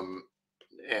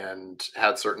 and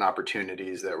had certain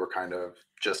opportunities that were kind of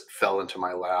just fell into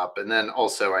my lap. And then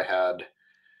also I had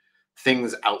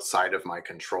things outside of my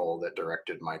control that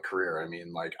directed my career. I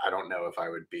mean, like, I don't know if I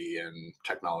would be in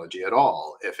technology at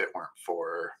all if it weren't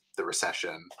for the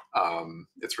recession.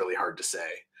 It's really hard to say.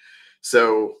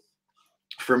 So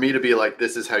for me to be like,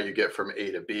 this is how you get from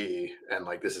A to B, and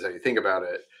like, this is how you think about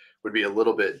it, would be a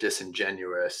little bit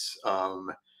disingenuous.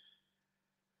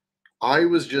 I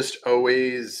was just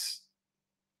always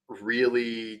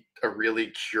really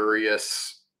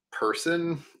curious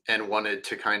person and wanted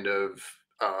to kind of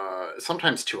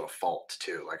sometimes to a fault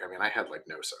too. Like, I mean, I had like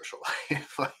no social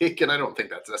life, like, and I don't think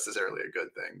that's necessarily a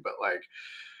good thing, but like,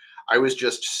 I was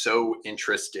just so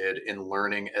interested in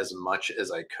learning as much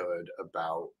as I could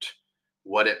about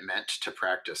what it meant to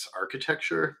practice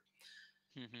architecture.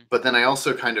 Hmm. But then I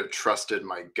also kind of trusted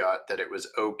my gut that it was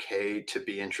okay to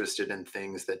be interested in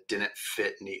things that didn't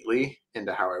fit neatly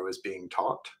into how I was being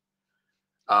taught.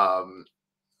 Um,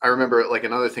 I remember like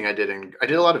another thing I did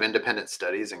a lot of independent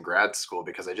studies in grad school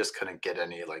because I just couldn't get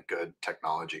any like good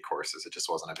technology courses. It just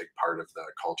wasn't a big part of the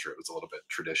culture. It was a little bit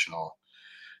traditional.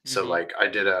 So Hmm. like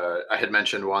I had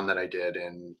mentioned one that I did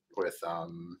in with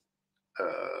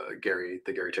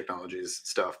the Gary Technologies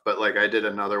stuff, but like I did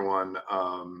another one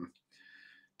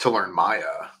to learn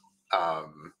Maya.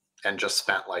 Um and just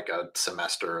spent like a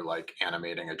semester like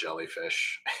animating a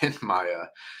jellyfish in Maya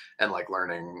and like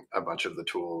learning a bunch of the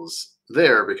tools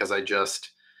there because I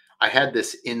had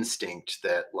this instinct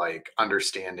that like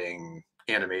understanding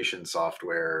animation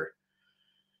software,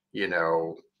 you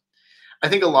know, I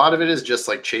think a lot of it is just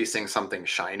like chasing something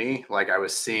shiny. Like I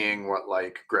was Hmm. seeing what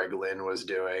like Greg Lynn was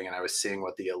doing and I was seeing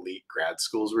what the elite grad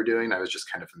schools were doing. I was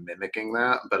just kind of mimicking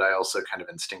that, but I also kind of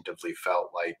instinctively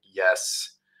felt like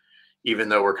yes, even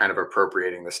though we're kind of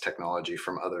appropriating this technology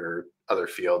from other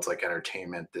fields like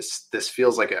entertainment, this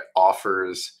feels like it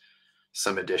offers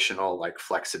some additional like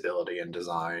flexibility and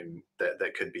design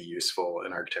that could be useful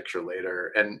in architecture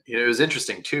later. And you know, it was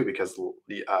interesting too because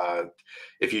uh,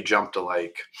 if you jump to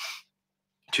like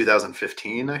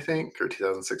 2015, I think, or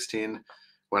 2016,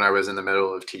 when I was in the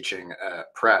middle of teaching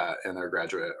at Pratt in their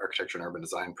graduate architecture and urban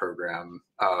design program,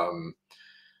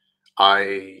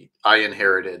 I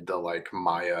inherited the like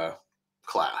Maya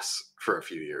class for a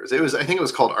few years. I think it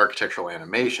was called architectural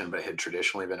animation, but it had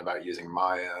traditionally been about using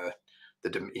Maya.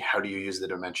 How do you use the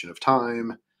dimension of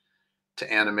time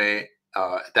to animate?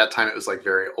 At that time, it was like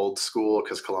very old school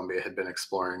because Columbia had been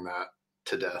exploring that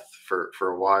to death for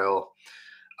a while.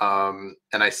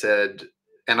 And I said,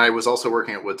 and I was also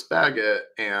working at Woods Baggett,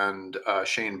 and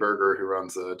Shane Berger, who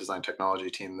runs the design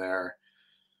technology team there,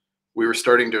 we were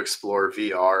starting to explore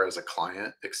VR as a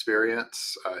client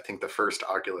experience. I think the first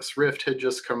Oculus Rift had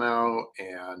just come out,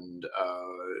 and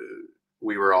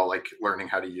we were all like learning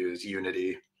how to use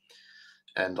Unity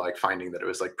and like finding that it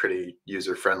was like pretty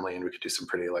user friendly and we could do some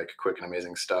pretty like quick and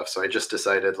amazing stuff. So I just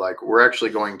decided like we're actually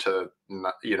going to,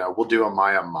 we'll do a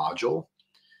Maya module.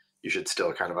 You should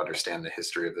still kind of understand the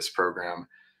history of this program,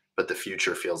 but the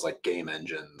future feels like game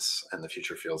engines and the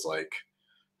future feels like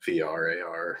VR,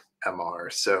 AR,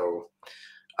 MR. So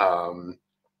um,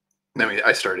 then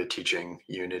I started teaching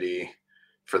Unity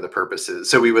for the purposes.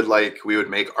 So we would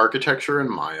make architecture in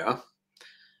Maya.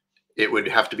 It would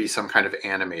have to be some kind of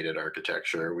animated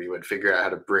architecture. We would figure out how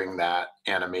to bring that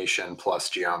animation plus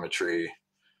geometry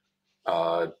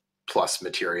uh, plus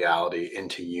materiality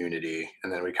into Unity,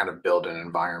 and then we kind of build an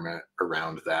environment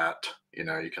around that. You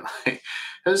know, you can like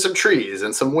there's some trees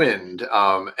and some wind,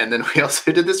 and then we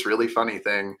also did this really funny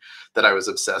thing that I was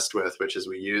obsessed with, which is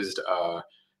we used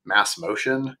Mass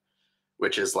Motion,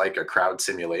 which is like a crowd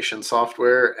simulation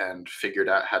software, and figured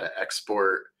out how to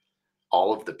export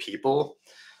all of the people.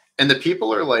 And the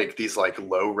people are like these like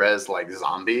low res like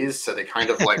zombies, so they kind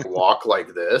of like walk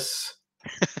like this.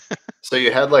 So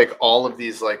you had like all of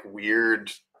these like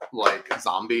weird like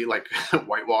zombie like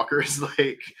White Walkers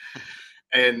like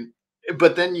and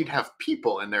but then you'd have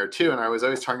people in there too. And I was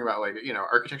always talking about like, you know,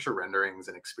 architecture renderings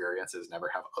and experiences never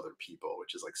have other people,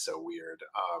 which is like so weird.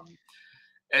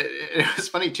 And it was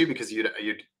funny too because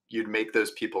you'd make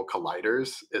those people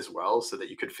colliders as well so that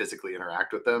you could physically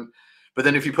interact with them. But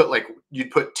then if you put like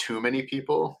you'd put too many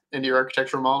people into your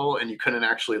architectural model and you couldn't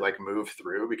actually like move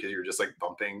through because you're just like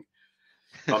bumping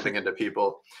into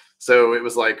people. So it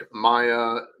was like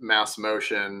Maya, Mass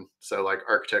Motion, so like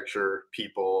architecture,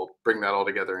 people, bring that all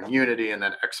together in Unity and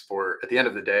then export. At the end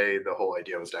of the day, the whole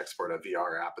idea was to export a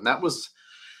VR app. And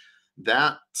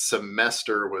that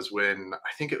semester was when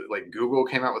I think it like Google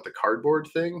came out with the cardboard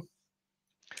thing.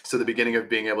 So the beginning of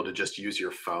being able to just use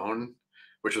your phone,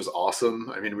 which was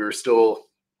awesome. I mean, we were still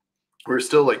we're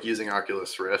still like using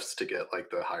Oculus Rifts to get like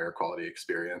the higher quality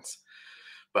experience,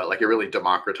 but like it really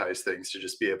democratized things to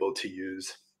just be able to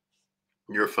use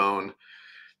your phone.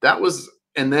 That was,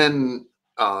 and then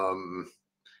um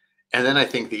and then I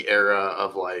think the era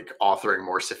of like authoring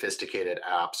more sophisticated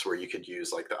apps where you could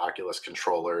use like the Oculus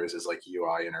controllers as like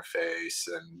UI interface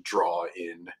and draw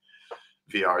in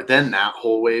VR. Then that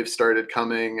whole wave started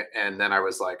coming, and then I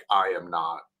was like, I am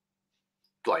not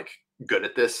like good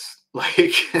at this.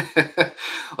 Like,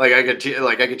 like I could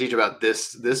teach about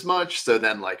this much. So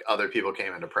then like other people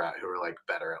came into Pratt who were like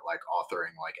better at like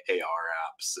authoring like AR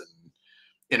apps and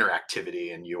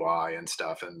interactivity and UI and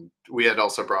stuff. And we had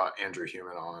also brought Andrew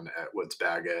Human on at Woods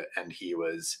Baggett, and he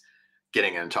was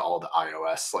getting into all the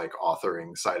iOS like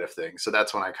authoring side of things. So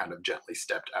that's when I kind of gently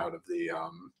stepped out of the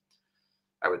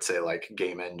I would say like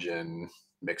game engine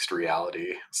mixed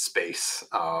reality space.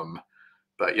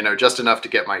 But you know, just enough to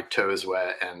get my toes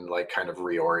wet and like kind of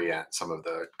reorient some of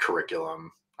the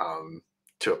curriculum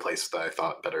to a place that I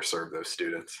thought better served those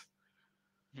students.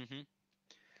 Hmm.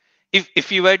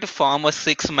 If you were to form a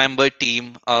six-member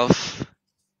team of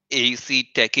AC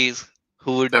techies,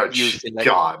 who would Oh you select?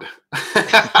 God,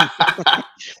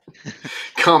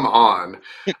 come on,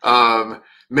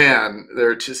 man, there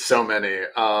are just so many.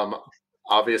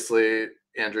 Obviously,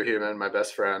 Andrew Human, my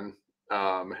best friend,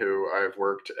 who I've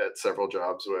worked at several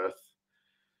jobs with.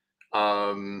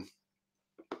 Um,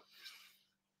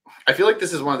 I feel like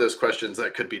this is one of those questions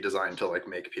that could be designed to like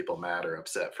make people mad or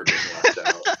upset for being left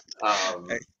out.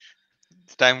 Um,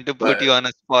 It's time to put you but on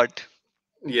a spot.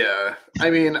 yeah, I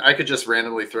mean, I could just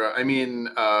randomly throw. I mean,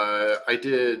 I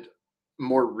did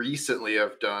more recently.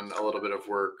 I've done a little bit of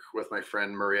work with my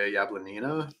friend Maria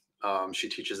Yablanina. She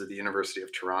teaches at the University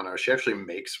of Toronto. She actually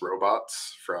makes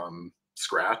robots from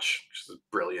scratch. She's a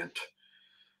brilliant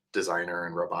designer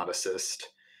and roboticist,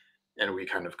 and we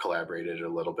kind of collaborated a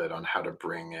little bit on how to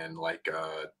bring in like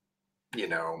you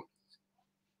know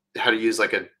how to use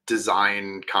like a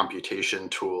design computation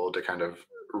tool to kind of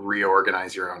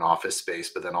reorganize your own office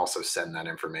space, but then also send that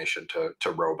information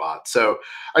to robots. So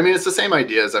I mean, it's the same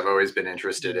ideas I've always been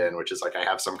interested Yeah. in, which is like I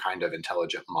have some kind of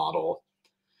intelligent model.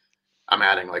 I'm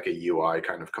adding like a UI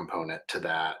kind of component to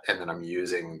that, and then I'm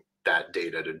using that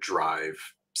data to drive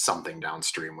something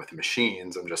downstream with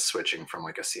machines. I'm just switching from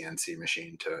like a CNC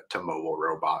machine to mobile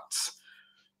robots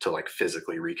to like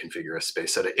physically reconfigure a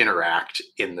space, so to interact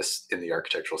in this in the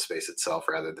architectural space itself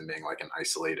rather than being like an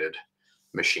isolated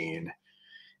machine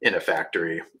in a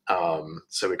factory.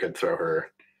 So we could throw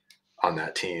her on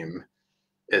that team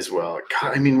as well.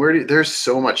 God, I mean, there's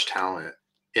so much talent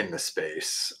in the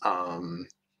space.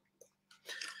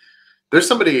 There's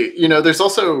somebody, you know, there's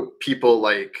also people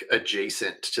like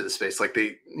adjacent to the space, like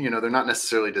they, you know, they're not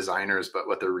necessarily designers, but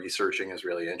what they're researching is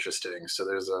really interesting. So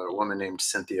there's a woman named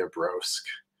Cynthia Brosk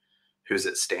who's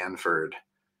at Stanford,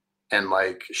 and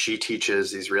like she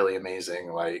teaches these really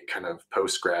amazing like kind of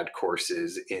post grad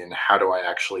courses in how do I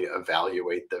actually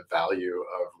evaluate the value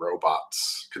of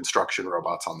robots, construction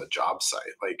robots on the job site.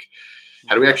 Like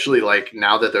how do we Mhm. actually like,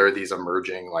 now that there are these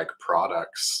emerging like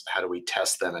products, how do we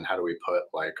test them and how do we put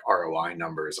like ROI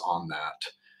numbers on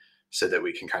that so that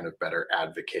we can kind of better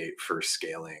advocate for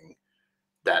scaling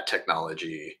that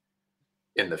technology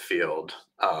in the field.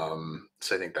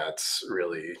 So I think that's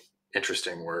really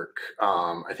interesting work.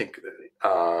 I think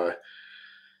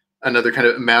another kind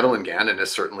of Madeline Gannon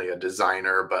is certainly a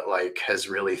designer, but like has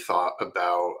really thought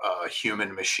about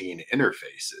human machine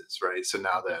interfaces, right? So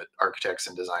now Mhm. that architects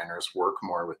and designers work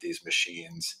more with these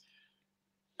machines,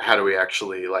 how do we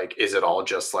actually like, is it all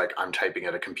just like I'm typing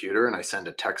at a computer and I send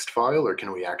a text file, or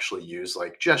can we actually use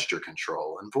like gesture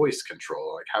control and voice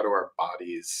control? Like how do our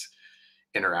bodies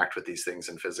interact with these things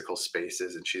in physical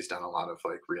spaces? And she's done a lot of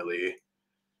like really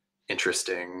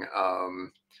interesting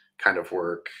kind of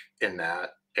work in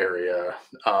that area.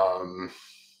 um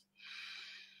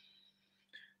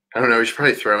I don't know, we should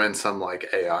probably throw in some like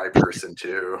AI person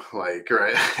too, like,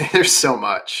 right. There's so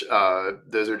much.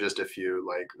 Those are just a few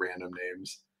like random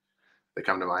names that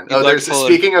come to mind. You Oh, got there's, four.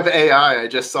 speaking of AI, I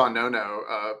just saw No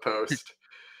post.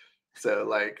 So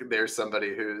like there's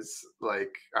somebody who's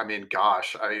like, I mean,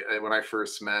 gosh, when I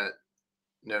first met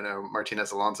No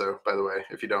Martinez Alonso, by the way,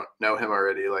 if you don't know him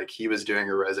already, like he was doing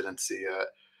a residency at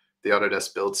the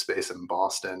Autodesk Build Space in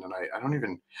Boston, and I don't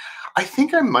even, I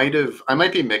think I might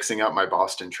be mixing up my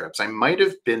Boston trips. I might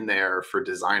have been there for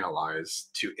Design Allies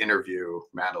to interview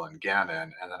Madeline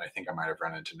Gannon, and then I think I might have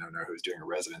run into No who's doing a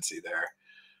residency there.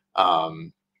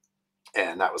 Um,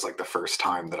 and that was like the first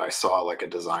time that I saw like a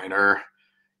designer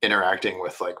interacting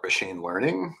with like machine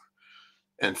learning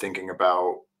and thinking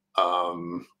about,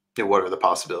 you know, what are the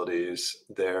possibilities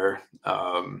there.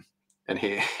 and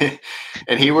he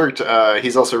and he worked.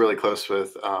 He's also really close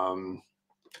with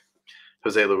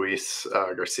Jose Luis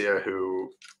Garcia,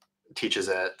 who teaches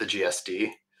at the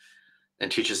GSD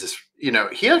and teaches this.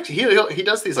 He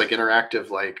does these like interactive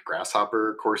like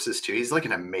grasshopper courses too. He's like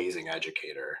an amazing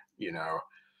educator.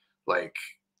 Like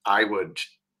I would,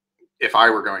 if I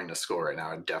were going to school right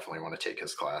now, I'd definitely want to take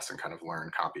his class and kind of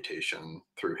learn computation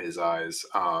through his eyes.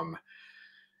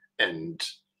 And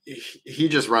he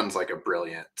just runs like a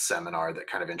brilliant seminar that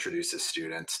kind of introduces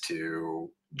students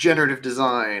to generative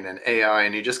design and AI.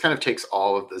 And he just kind of takes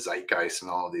all of the zeitgeist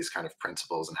and all of these kind of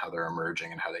principles and how they're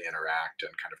emerging and how they interact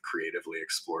and kind of creatively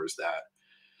explores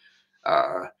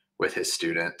with his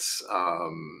students.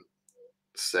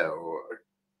 So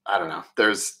I don't know.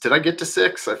 Did I get to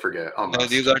six? I forget No,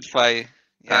 you almost. got five.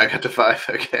 I Yeah. got to five.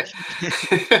 Okay.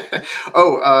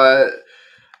 Oh,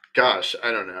 gosh,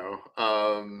 I don't know.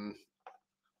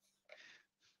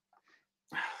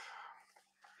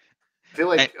 I feel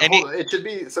And like any it should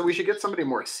be so we should get somebody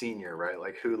more senior, right?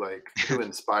 Like who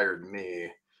inspired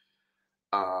me.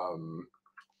 Um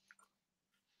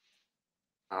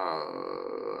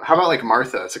how about like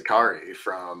Martha Sakari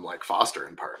from like Foster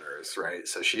and Partners, right?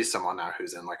 So she's someone now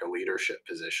who's in like a leadership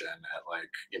position at like,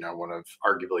 one of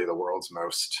arguably the world's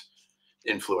most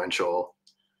influential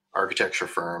architecture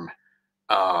firm.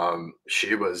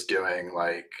 She was doing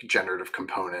like generative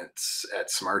components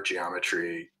at Smart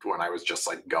Geometry when I was just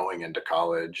like going into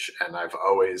college, and I've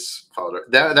always followed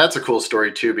her. That's a cool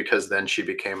story too, because then she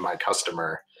became my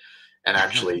customer and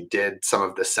actually did some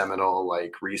of the seminal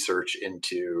like research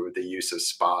into the use of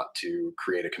Spot to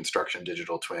create a construction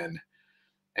digital twin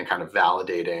and kind of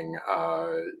validating,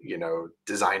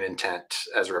 design intent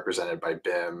as represented by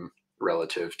BIM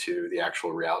relative to the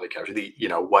actual reality capture,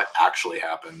 what actually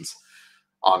happens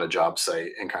on a job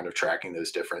site, and kind of tracking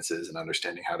those differences and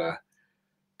understanding how to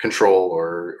control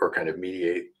or kind of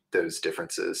mediate those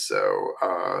differences. So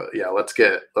yeah, let's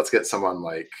get someone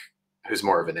like who's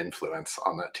more of an influence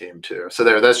on that team too. So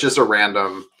that's just a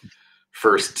random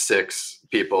first six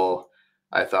people.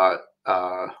 I thought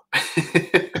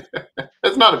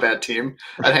it's not a bad team.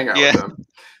 I'd hang out with yeah, them.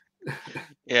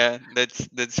 yeah, that's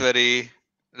very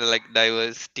like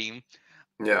diverse team.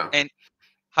 Yeah. And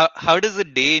how does a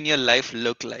day in your life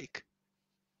look like?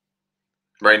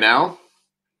 Right now,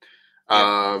 Yep.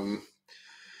 um,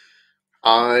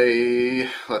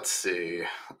 I let's see.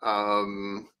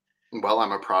 Um, well,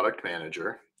 I'm a product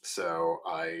manager, so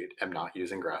I am not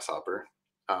using Grasshopper.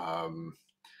 Um,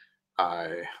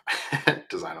 I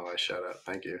design a lot. Shout out,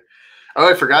 thank you. Oh,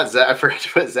 I forgot Zach. I forgot to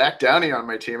put Zach Downey on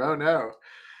my team. Oh no.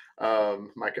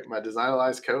 My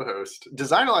Designalize co-host.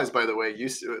 Designalize, by the way,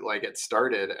 used to like it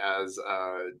started as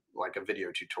like a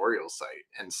video tutorial site,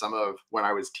 and some of when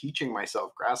I was teaching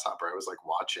myself Grasshopper, I was like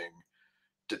watching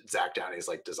Zach Downey's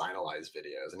like Designalize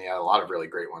videos, and he had a lot of really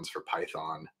great ones for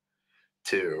Python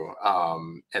too.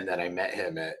 And then I met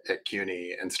him at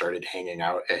CUNY and started hanging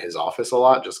out at his office a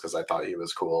lot just because I thought he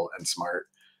was cool and smart.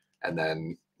 And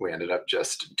then we ended up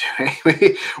just doing,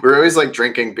 we were always like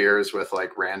drinking beers with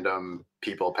like random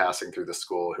people passing through the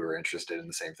school who were interested in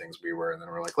the same things we were. And then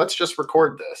we're like, let's just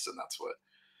record this. And that's what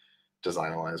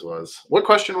Designalize was. What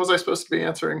question was I supposed to be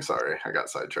answering? Sorry, I got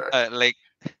sidetracked. Like,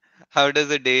 how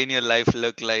does a day in your life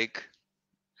look like?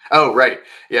 Oh, right.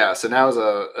 Yeah. So now as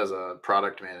a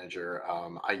product manager,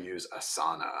 I use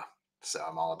Asana. So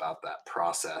I'm all about that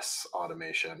process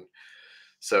automation.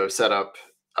 So set up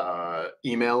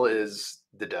email is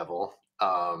the devil.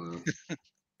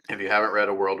 If you haven't read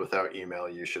A World Without Email,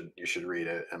 you should read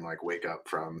it and like wake up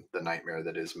from the nightmare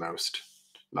that is most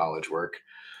knowledge work.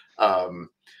 Um,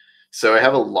 so I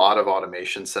have a lot of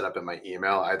automation set up in my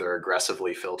email, either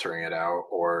aggressively filtering it out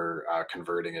or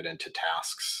converting it into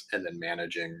tasks and then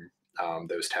managing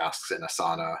those tasks in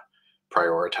Asana,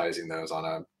 prioritizing those on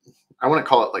I wouldn't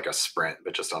call it like a sprint,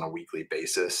 but just on a weekly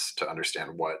basis to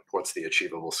understand what's the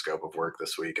achievable scope of work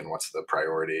this week and what's the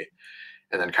priority,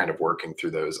 and then kind of working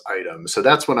through those items. So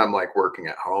that's when I'm like working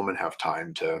at home and have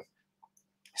time to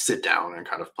sit down and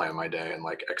kind of plan my day and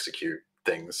like execute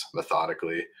things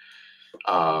methodically.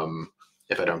 Um,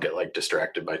 if I don't get like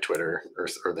distracted by Twitter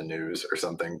or the news or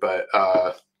something. But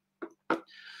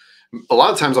a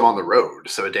lot of times I'm on the road.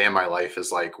 So a day in my life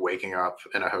is like waking up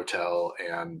in a hotel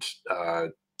and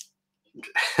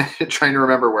trying to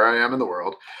remember where I am in the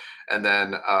world, and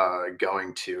then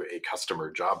going to a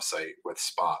customer job site with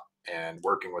Spot and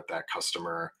working with that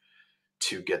customer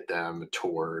to get them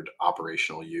toward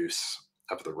operational use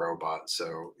of the robot.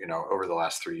 So, over the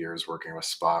last 3 years working with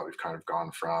Spot, we've kind of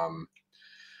gone from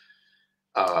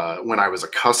When I was a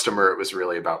customer, it was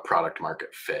really about product market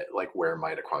fit, like where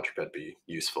might a quadruped be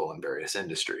useful in various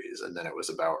industries. And then it was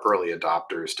about early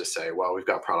adopters to say, well, we've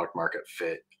got product market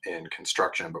fit in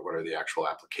construction, but what are the actual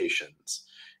applications?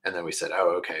 And then we said,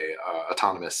 oh, okay,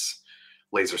 autonomous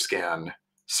laser scan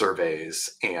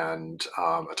surveys and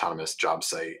autonomous job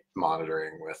site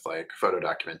monitoring with like photo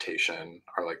documentation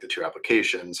are like the two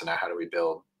applications. And now how do we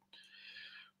build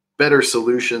better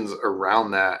solutions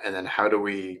around that? And then how do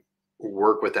we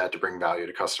work with that to bring value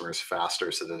to customers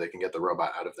faster so that they can get the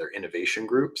robot out of their innovation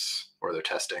groups or they're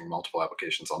testing multiple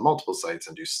applications on multiple sites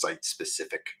and do site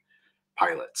specific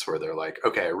pilots where they're like,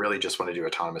 okay, I really just want to do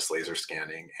autonomous laser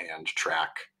scanning and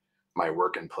track my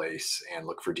work in place and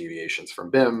look for deviations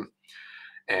from BIM.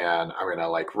 And I'm going to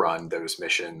like run those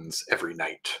missions every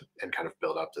night and kind of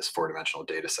build up this 4-dimensional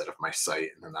data set of my site.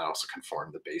 And then that also can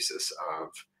form the basis of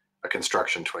a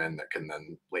construction twin that can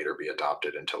then later be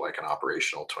adopted into like an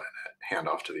operational twin, hand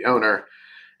off to the owner,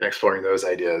 and exploring those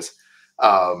ideas.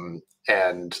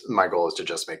 And my goal is to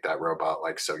just make that robot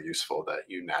like so useful that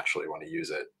you naturally want to use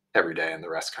it every day and the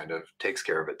rest kind of takes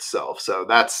care of itself. So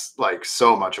that's like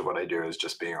so much of what I do is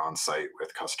just being on site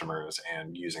with customers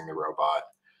and using the robot.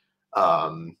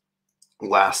 um,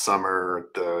 Last summer,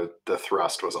 the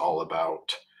thrust was all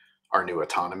about our new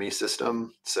autonomy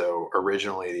system. So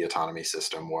originally, the autonomy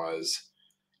system was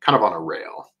kind of on a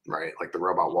rail, right? Like the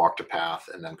robot walked a path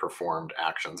and then performed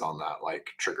actions on that,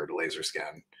 like triggered a laser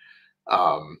scan.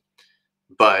 Um,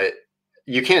 but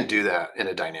you can't do that in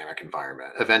a dynamic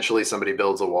environment. Eventually, somebody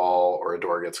builds a wall, or a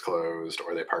door gets closed,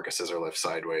 or they park a scissor lift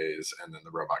sideways, and then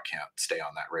the robot can't stay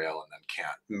on that rail and then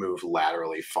can't move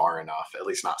laterally far enough, at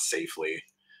least not safely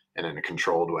and in a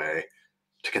controlled way,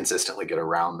 to consistently get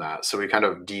around that. So we kind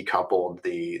of decoupled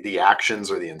the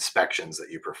actions or the inspections that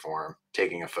you perform,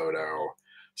 taking a photo,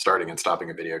 starting and stopping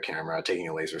a video camera, taking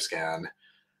a laser scan,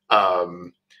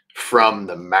 um, from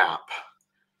the map.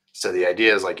 So the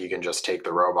idea is like you can just take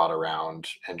the robot around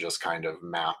and just kind of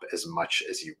map as much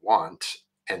as you want.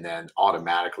 And then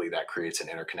automatically that creates an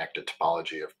interconnected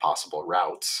topology of possible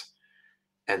routes.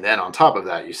 And then on top of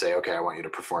that, you say, okay, I want you to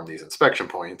perform these inspection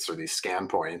points or these scan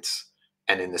points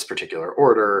and in this particular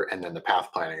order. And then the path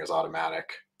planning is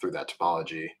automatic through that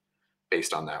topology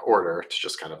based on that order. It's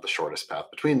just kind of the shortest path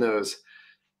between those.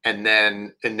 And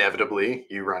then inevitably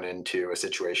you run into a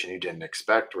situation you didn't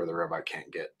expect where the robot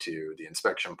can't get to the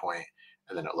inspection point,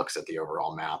 and then it looks at the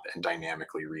overall map and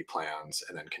dynamically replans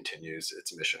and then continues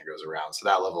its mission and goes around. So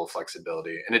that level of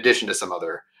flexibility, in addition to some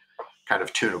other kind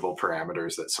of tunable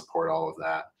parameters that support all of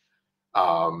that,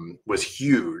 was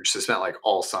huge. So I spent like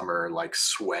all summer like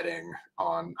sweating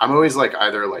on. I'm always like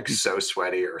either like so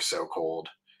sweaty or so cold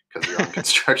because you're on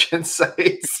construction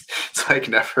sites. It's like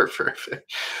never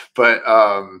perfect. But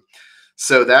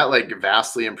so that like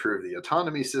vastly improved the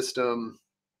autonomy system.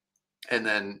 And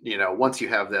then, you know, once you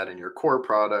have that in your core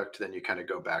product, then you kind of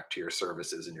go back to your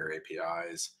services and your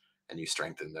APIs and you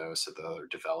strengthen those so the other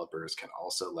developers can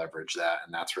also leverage that.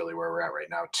 And that's really where we're at right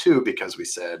now, too, because we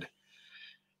said,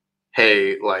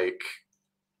 hey, like,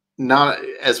 not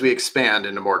as we expand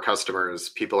into more customers,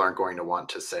 people aren't going to want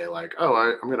to say like, oh,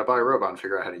 I'm going to buy a robot and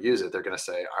figure out how to use it. They're going to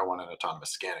say, I want an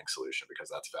autonomous scanning solution because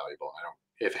that's valuable. I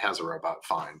don't, if it has a robot,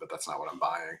 fine, but that's not what I'm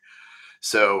buying.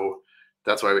 So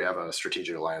that's why we have a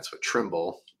strategic alliance with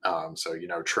Trimble. So, you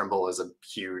know, Trimble is a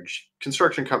huge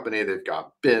construction company. They've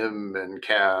got BIM and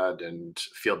CAD and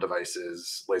field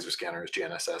devices, laser scanners,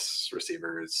 GNSS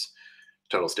receivers,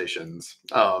 total stations.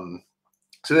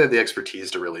 So they have the expertise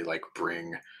to really like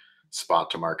bring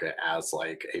Spot to market as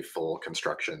like a full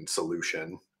construction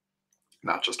solution,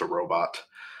 not just a robot.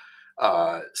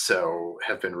 So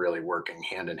have been really working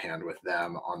hand in hand with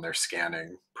them on their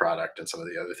scanning product and some of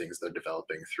the other things they're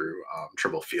developing through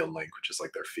Trimble Field Link, which is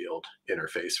like their field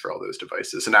interface for all those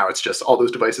devices. And now it's just all those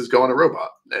devices go on a robot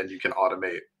and you can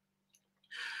automate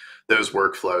those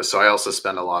workflows. So I also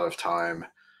spend a lot of time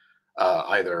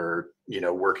either, you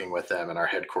know, working with them in our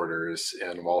headquarters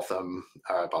in Waltham,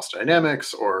 Boston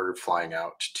Dynamics, or flying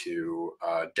out to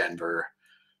Denver,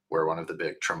 where one of the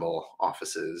big Trimble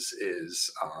offices is,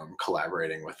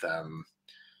 collaborating with them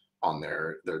on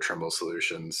their Trimble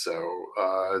solutions. So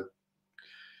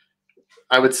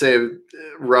I would say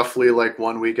roughly like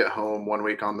 1 week at home, 1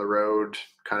 week on the road,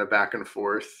 kind of back and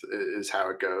forth is how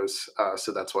it goes.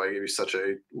 So that's why I gave you such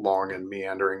a long and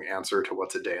meandering answer to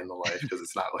what's a day in the life, because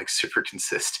it's not like super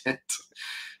consistent.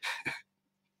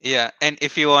 Yeah, and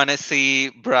if you want to see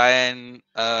Brian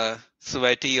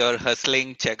sweaty or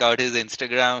hustling, check out his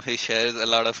Instagram. He shares a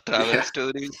lot of travel Yeah.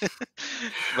 stories.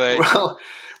 But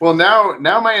Well, now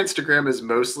my Instagram is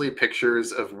mostly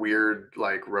pictures of weird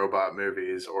like robot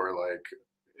movies or like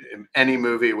any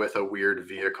movie with a weird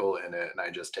vehicle in it, and I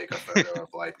just take a photo of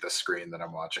like the screen that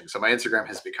I'm watching. So my Instagram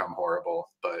has become horrible,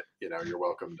 but you're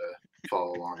welcome to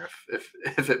follow along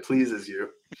if it pleases you.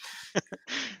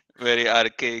 Very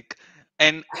archaic.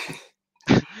 And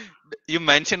you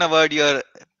mentioned about your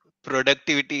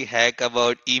productivity hack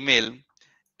about email,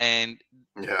 and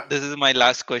Yeah. this is my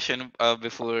last question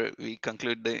before we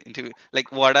conclude the interview.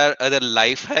 Like, what are other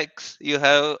life hacks you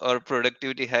have, or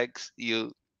productivity hacks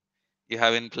you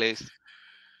have in place?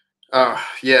 Oh,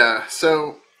 yeah.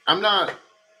 So I'm not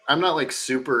I'm not like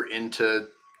super into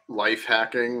life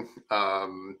hacking.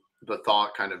 The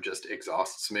thought kind of just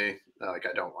exhausts me. Like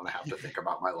I don't want to have to think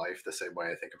about my life the same way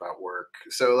I think about work.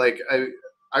 So like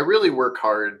I really work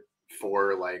hard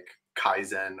for like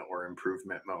kaizen or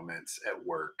improvement moments at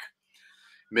work,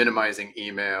 minimizing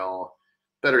email,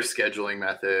 better scheduling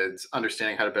methods,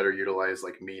 understanding how to better utilize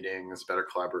like meetings, better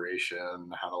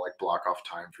collaboration, how to like block off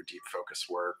time for deep focus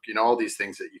work. All these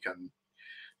things that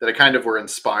I kind of were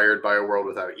inspired by A World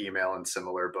Without Email and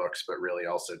similar books, but really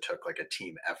also took like a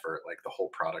team effort. Like the whole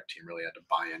product team really had to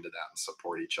buy into that and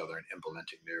support each other in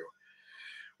implementing new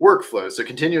workflows. So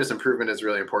continuous improvement is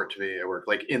really important to me at work.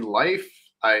 Like in life,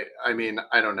 I mean,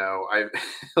 I don't know. I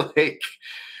like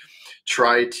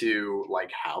try to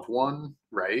like have one,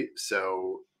 right?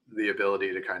 So the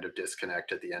ability to kind of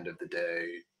disconnect at the end of the day,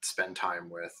 spend time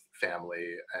with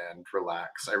family and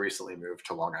relax. I recently moved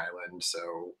to Long Island, so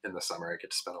in the summer I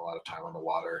get to spend a lot of time on the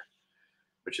water,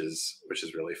 which is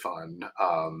really fun.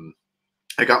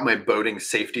 I got my boating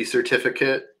safety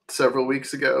certificate several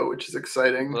weeks ago, which is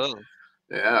exciting. Well,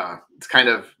 Yeah, it's kind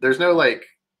of there's no like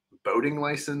boating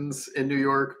license in New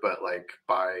York, but like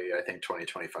by I think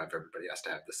 2025, everybody has to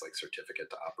have this like certificate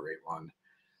to operate one.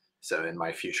 So in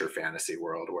my future fantasy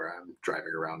world where I'm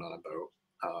driving around on a boat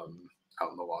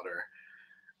out in the water,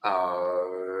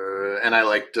 and I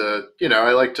like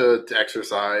to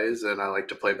exercise and I like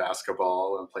to play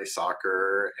basketball and play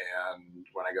soccer. And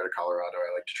when I go to Colorado,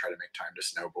 I like to try to make time to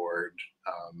snowboard.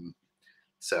 Um,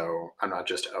 so I'm not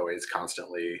just always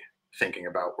constantly thinking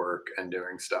about work and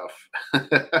doing stuff.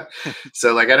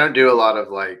 So like I don't do a lot of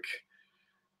like,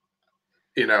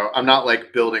 I'm not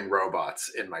like building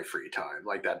robots in my free time.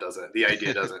 Like the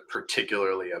idea doesn't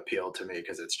particularly appeal to me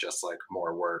because it's just like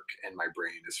more work and my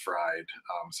brain is fried.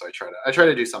 So I try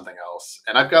to do something else.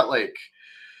 And I've got like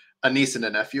a niece and a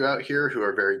nephew out here who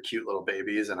are very cute little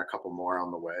babies and a couple more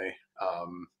on the way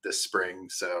this spring.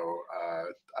 So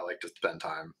I like to spend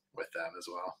time with them as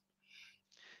well.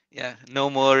 yeah, no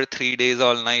more 3 days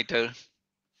all nighter.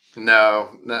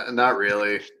 No, not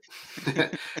really.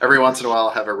 Every once in a while, I'll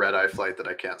have a red eye flight that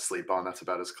I can't sleep on. That's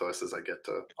about as close as I get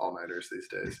to all nighters these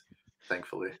days,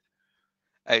 thankfully.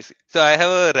 I see. So I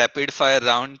have a rapid fire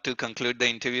round to conclude the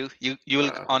interview. You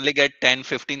will Uh, only get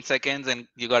 10-15 seconds, and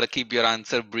you got to keep your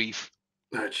answer brief.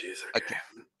 oh, geez. Okay.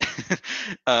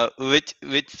 Okay.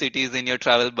 Which city is in your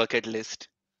travel bucket list?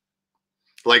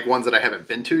 Like ones that I haven't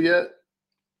been to yet.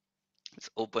 It's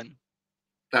open.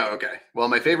 Oh, okay. Well,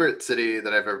 my favorite city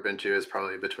that I've ever been to is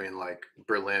probably between like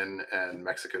Berlin and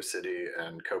Mexico City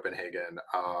and Copenhagen.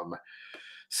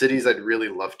 Cities I'd really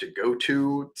love to go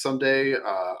to someday.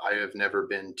 I have never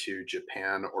been to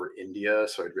Japan or India,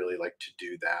 so I'd really like to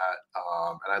do that.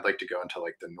 And I'd like to go into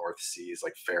like the North Seas,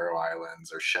 like Faroe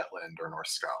Islands or Shetland or North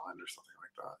Scotland or something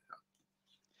like that.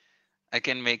 I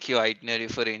can make you itinerary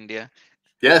for India.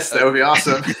 Yes, that would be Okay.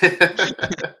 awesome.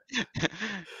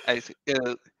 I see.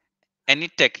 Any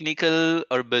technical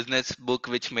or business book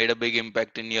which made a big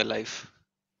impact in your life?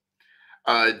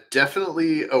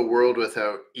 Definitely A World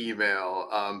Without Email,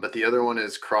 but the other one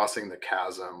is Crossing the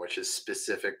Chasm, which is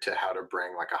specific to how to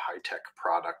bring like a high tech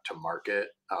product to market,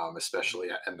 especially.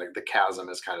 And the chasm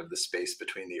is kind of the space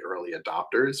between the early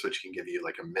adopters, which can give you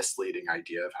like a misleading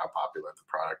idea of how popular the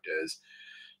product is,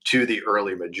 to the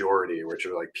early majority, which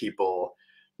are like people,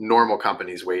 normal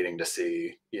companies waiting to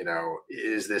see,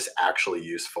 is this actually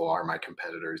useful? Are my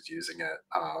competitors using it?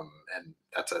 And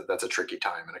that's a tricky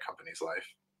time in a company's life.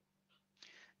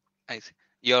 I see.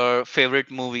 Your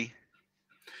favorite movie?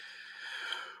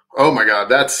 Oh my god,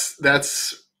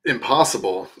 that's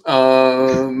impossible.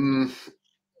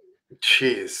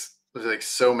 Jeez, there's like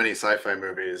so many sci-fi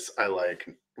movies I like.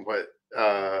 What?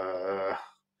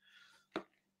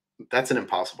 That's an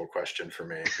impossible question for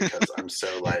me because I'm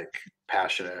so like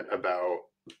passionate about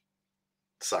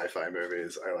sci-fi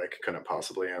movies. I like couldn't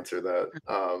possibly answer that.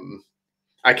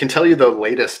 I can tell you the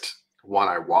latest one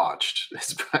I watched,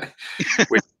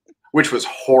 which which was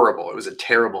horrible. It was a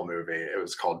terrible movie. It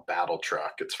was called Battle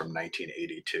Truck. It's from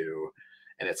 1982,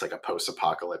 and it's like a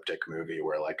post-apocalyptic movie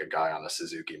where like a guy on a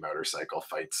Suzuki motorcycle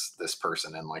fights this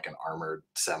person in like an armored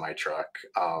semi truck.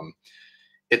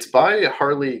 It's by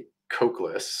Harley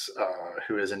Cokless,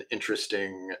 who is an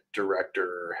interesting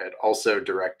director. Had also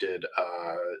directed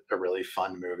a really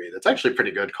fun movie that's actually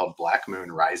pretty good called Black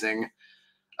Moon Rising,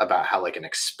 about how like an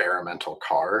experimental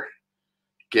car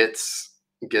gets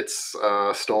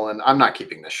stolen. I'm not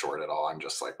keeping this short at all. I'm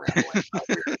just like rambling about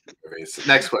weird movies.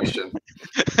 Next question.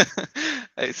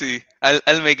 I see.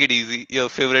 I'll make it easy. Your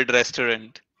favorite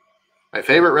restaurant. My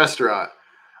favorite restaurant.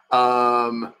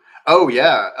 Um, oh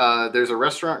yeah, there's a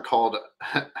restaurant called.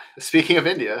 Speaking of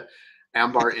India,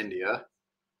 Ambar India, which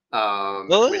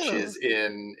Oh, is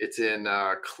in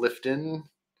Clifton,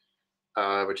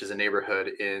 which is a neighborhood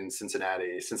in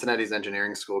Cincinnati. Cincinnati's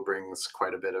engineering school brings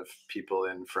quite a bit of people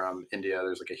in from India.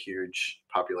 There's like a huge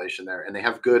population there, and they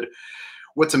have good.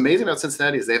 What's amazing about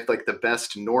Cincinnati is they have like the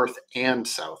best North and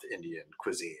South Indian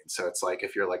cuisine. So it's like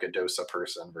if you're like a dosa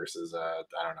person versus a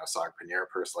I don't know saag paneer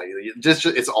person, like just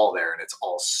it's all there and it's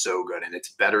all so good and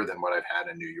it's better than what I've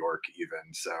had in New York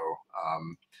even. So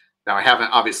now I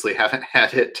haven't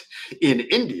had it in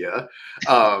India,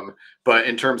 um, but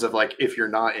in terms of like if you're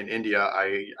not in India,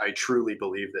 I truly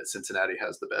believe that Cincinnati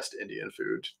has the best Indian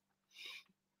food.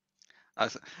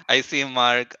 awesome. I see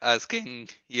Mark asking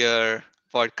your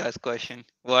podcast question.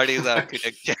 What is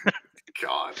architecture?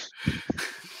 God,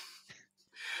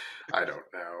 I don't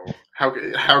know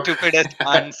how Stupidest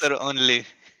answer only.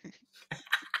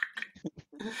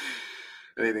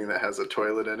 anything that has a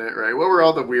toilet in it, right? What were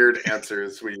all the weird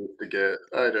answers we used to get?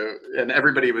 I don't, and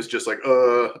everybody was just like,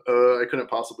 I couldn't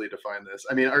possibly define this.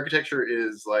 I mean, architecture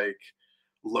is like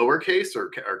lowercase or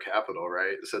capital,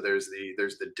 right? So there's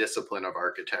the discipline of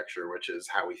architecture, which is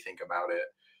how we think about it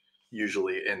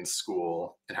usually in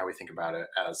school and how we think about it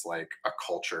as like a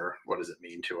culture. What does it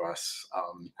mean to us?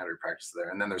 How do we practice there?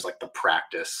 And then there's like the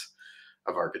practice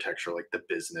of architecture, like the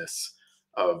business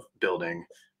of building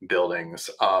buildings.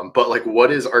 But like,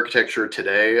 what is architecture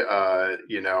today?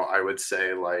 I would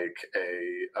say like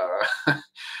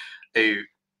a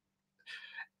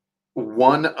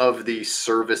one of the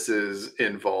services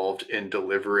involved in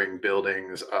delivering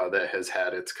buildings that has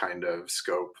had its kind of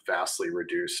scope vastly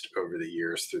reduced over the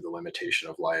years through the limitation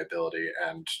of liability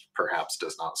and perhaps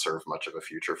does not serve much of a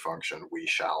future function. We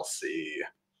shall see.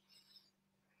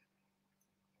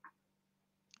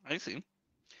 I see.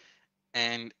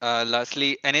 And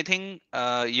lastly, anything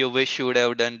you wish you would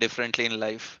have done differently in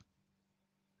life?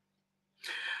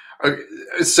 Okay,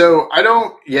 so I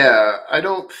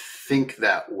don't think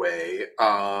that way,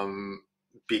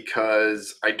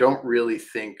 because I don't really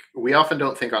think we often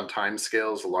don't think on time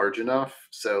scales large enough.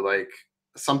 So like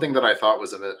something that I thought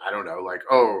was a bit, I don't know, like,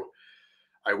 oh,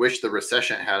 I wish the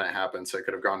recession hadn't happened so I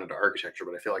could have gone into architecture,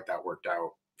 but I feel like that worked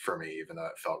out for me, even though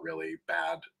it felt really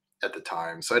bad at the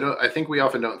time. So I think we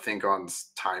often don't think on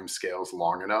time scales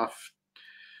long enough.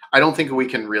 I don't think we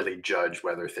can really judge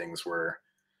whether things were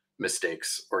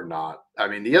mistakes or not. I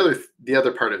mean, the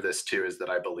other part of this too is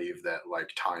that I believe that like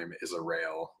time is a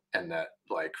rail and that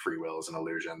like free will is an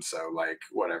illusion. So like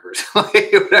whatever's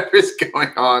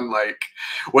going on, like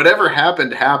whatever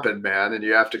happened, man, and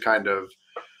you have to kind of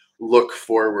look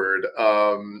forward.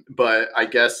 But I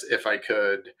guess if I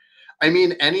could, I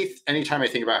mean, anytime I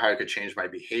think about how I could change my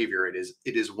behavior, it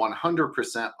is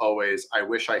 100% always. I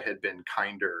wish I had been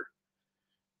kinder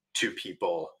to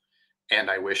people and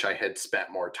I wish I had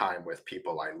spent more time with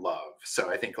people I love.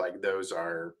 So I think like those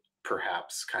are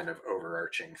perhaps kind of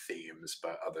overarching themes,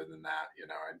 but other than that,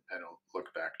 I don't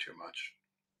look back too much.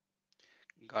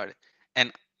 Got it.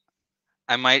 And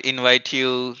I might invite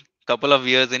you a couple of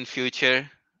years in future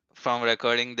from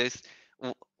recording this.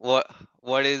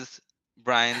 What is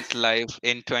Brian's life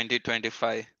in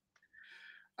 2025?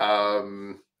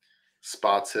 Um,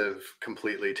 Spots have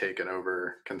completely taken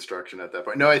over construction at that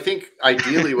point. No, I think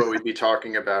ideally what we'd be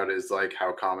talking about is like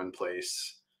how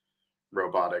commonplace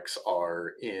robotics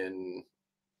are in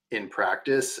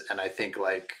practice, and I think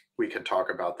like we could talk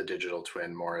about the digital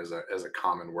twin more as a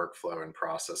common workflow and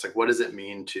process. Like what does it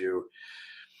mean to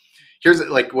here's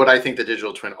like what I think the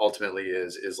digital twin ultimately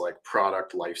is like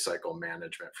product lifecycle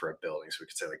management for a building. So we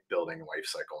could say like building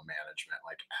lifecycle management,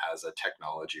 like as a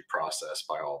technology process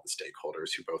by all the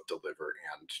stakeholders who both deliver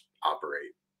and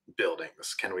operate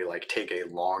buildings. Can we like take a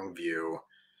long view?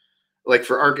 Like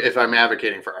if I'm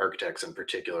advocating for architects in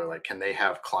particular, like can they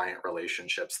have client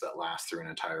relationships that last through an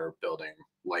entire building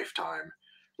lifetime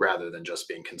rather than just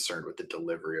being concerned with the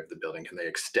delivery of the building? Can they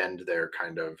extend their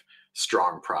kind of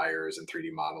strong priors in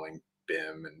 3D modeling,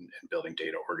 BIM, and building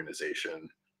data organization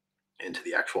into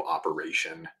the actual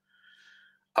operation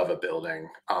of a building?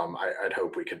 I'd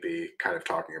hope we could be kind of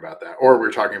talking about that, or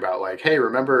we're talking about like, hey,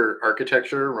 remember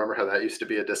architecture? Remember how that used to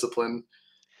be a discipline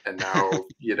and now,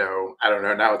 I don't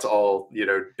know, now it's all,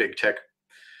 big tech,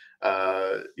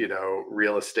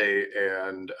 real estate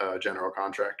and general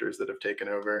contractors that have taken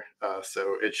over.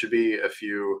 So it should be a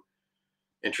few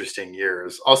interesting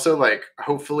years. Also, like,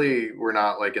 hopefully we're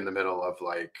not like in the middle of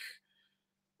like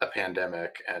a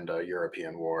pandemic and a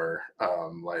European war.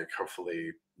 Like,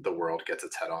 hopefully the world gets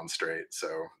its head on straight. So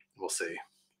we'll see.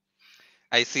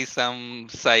 I see some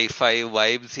sci-fi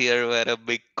vibes here where a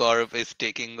big corp is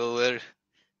taking over.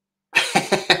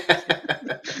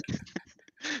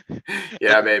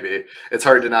 Yeah, maybe. It's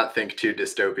hard to not think too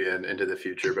dystopian into the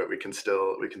future, but we can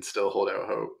still hold out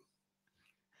hope.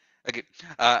 Okay.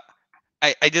 Uh,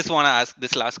 I just want to ask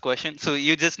this last question. So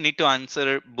you just need to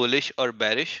answer bullish or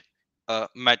bearish.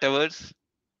 Metaverse,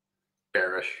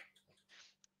 Bearish.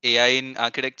 AI in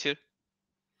architecture,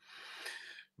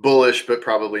 Bullish, but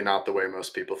probably not the way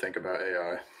most people think about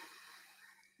AI.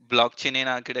 blockchain in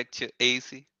architecture,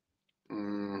 AEC.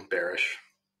 Bearish.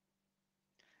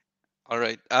 All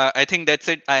right. I think that's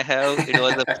it. I have. It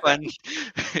was a fun.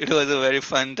 It was a very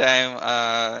fun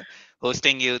time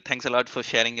hosting you. Thanks a lot for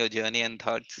sharing your journey and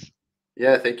thoughts.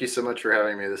 Yeah, thank you so much for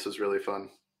having me. This was really fun.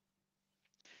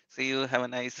 See you. Have a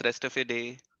nice rest of your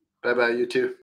day. Bye bye, you too.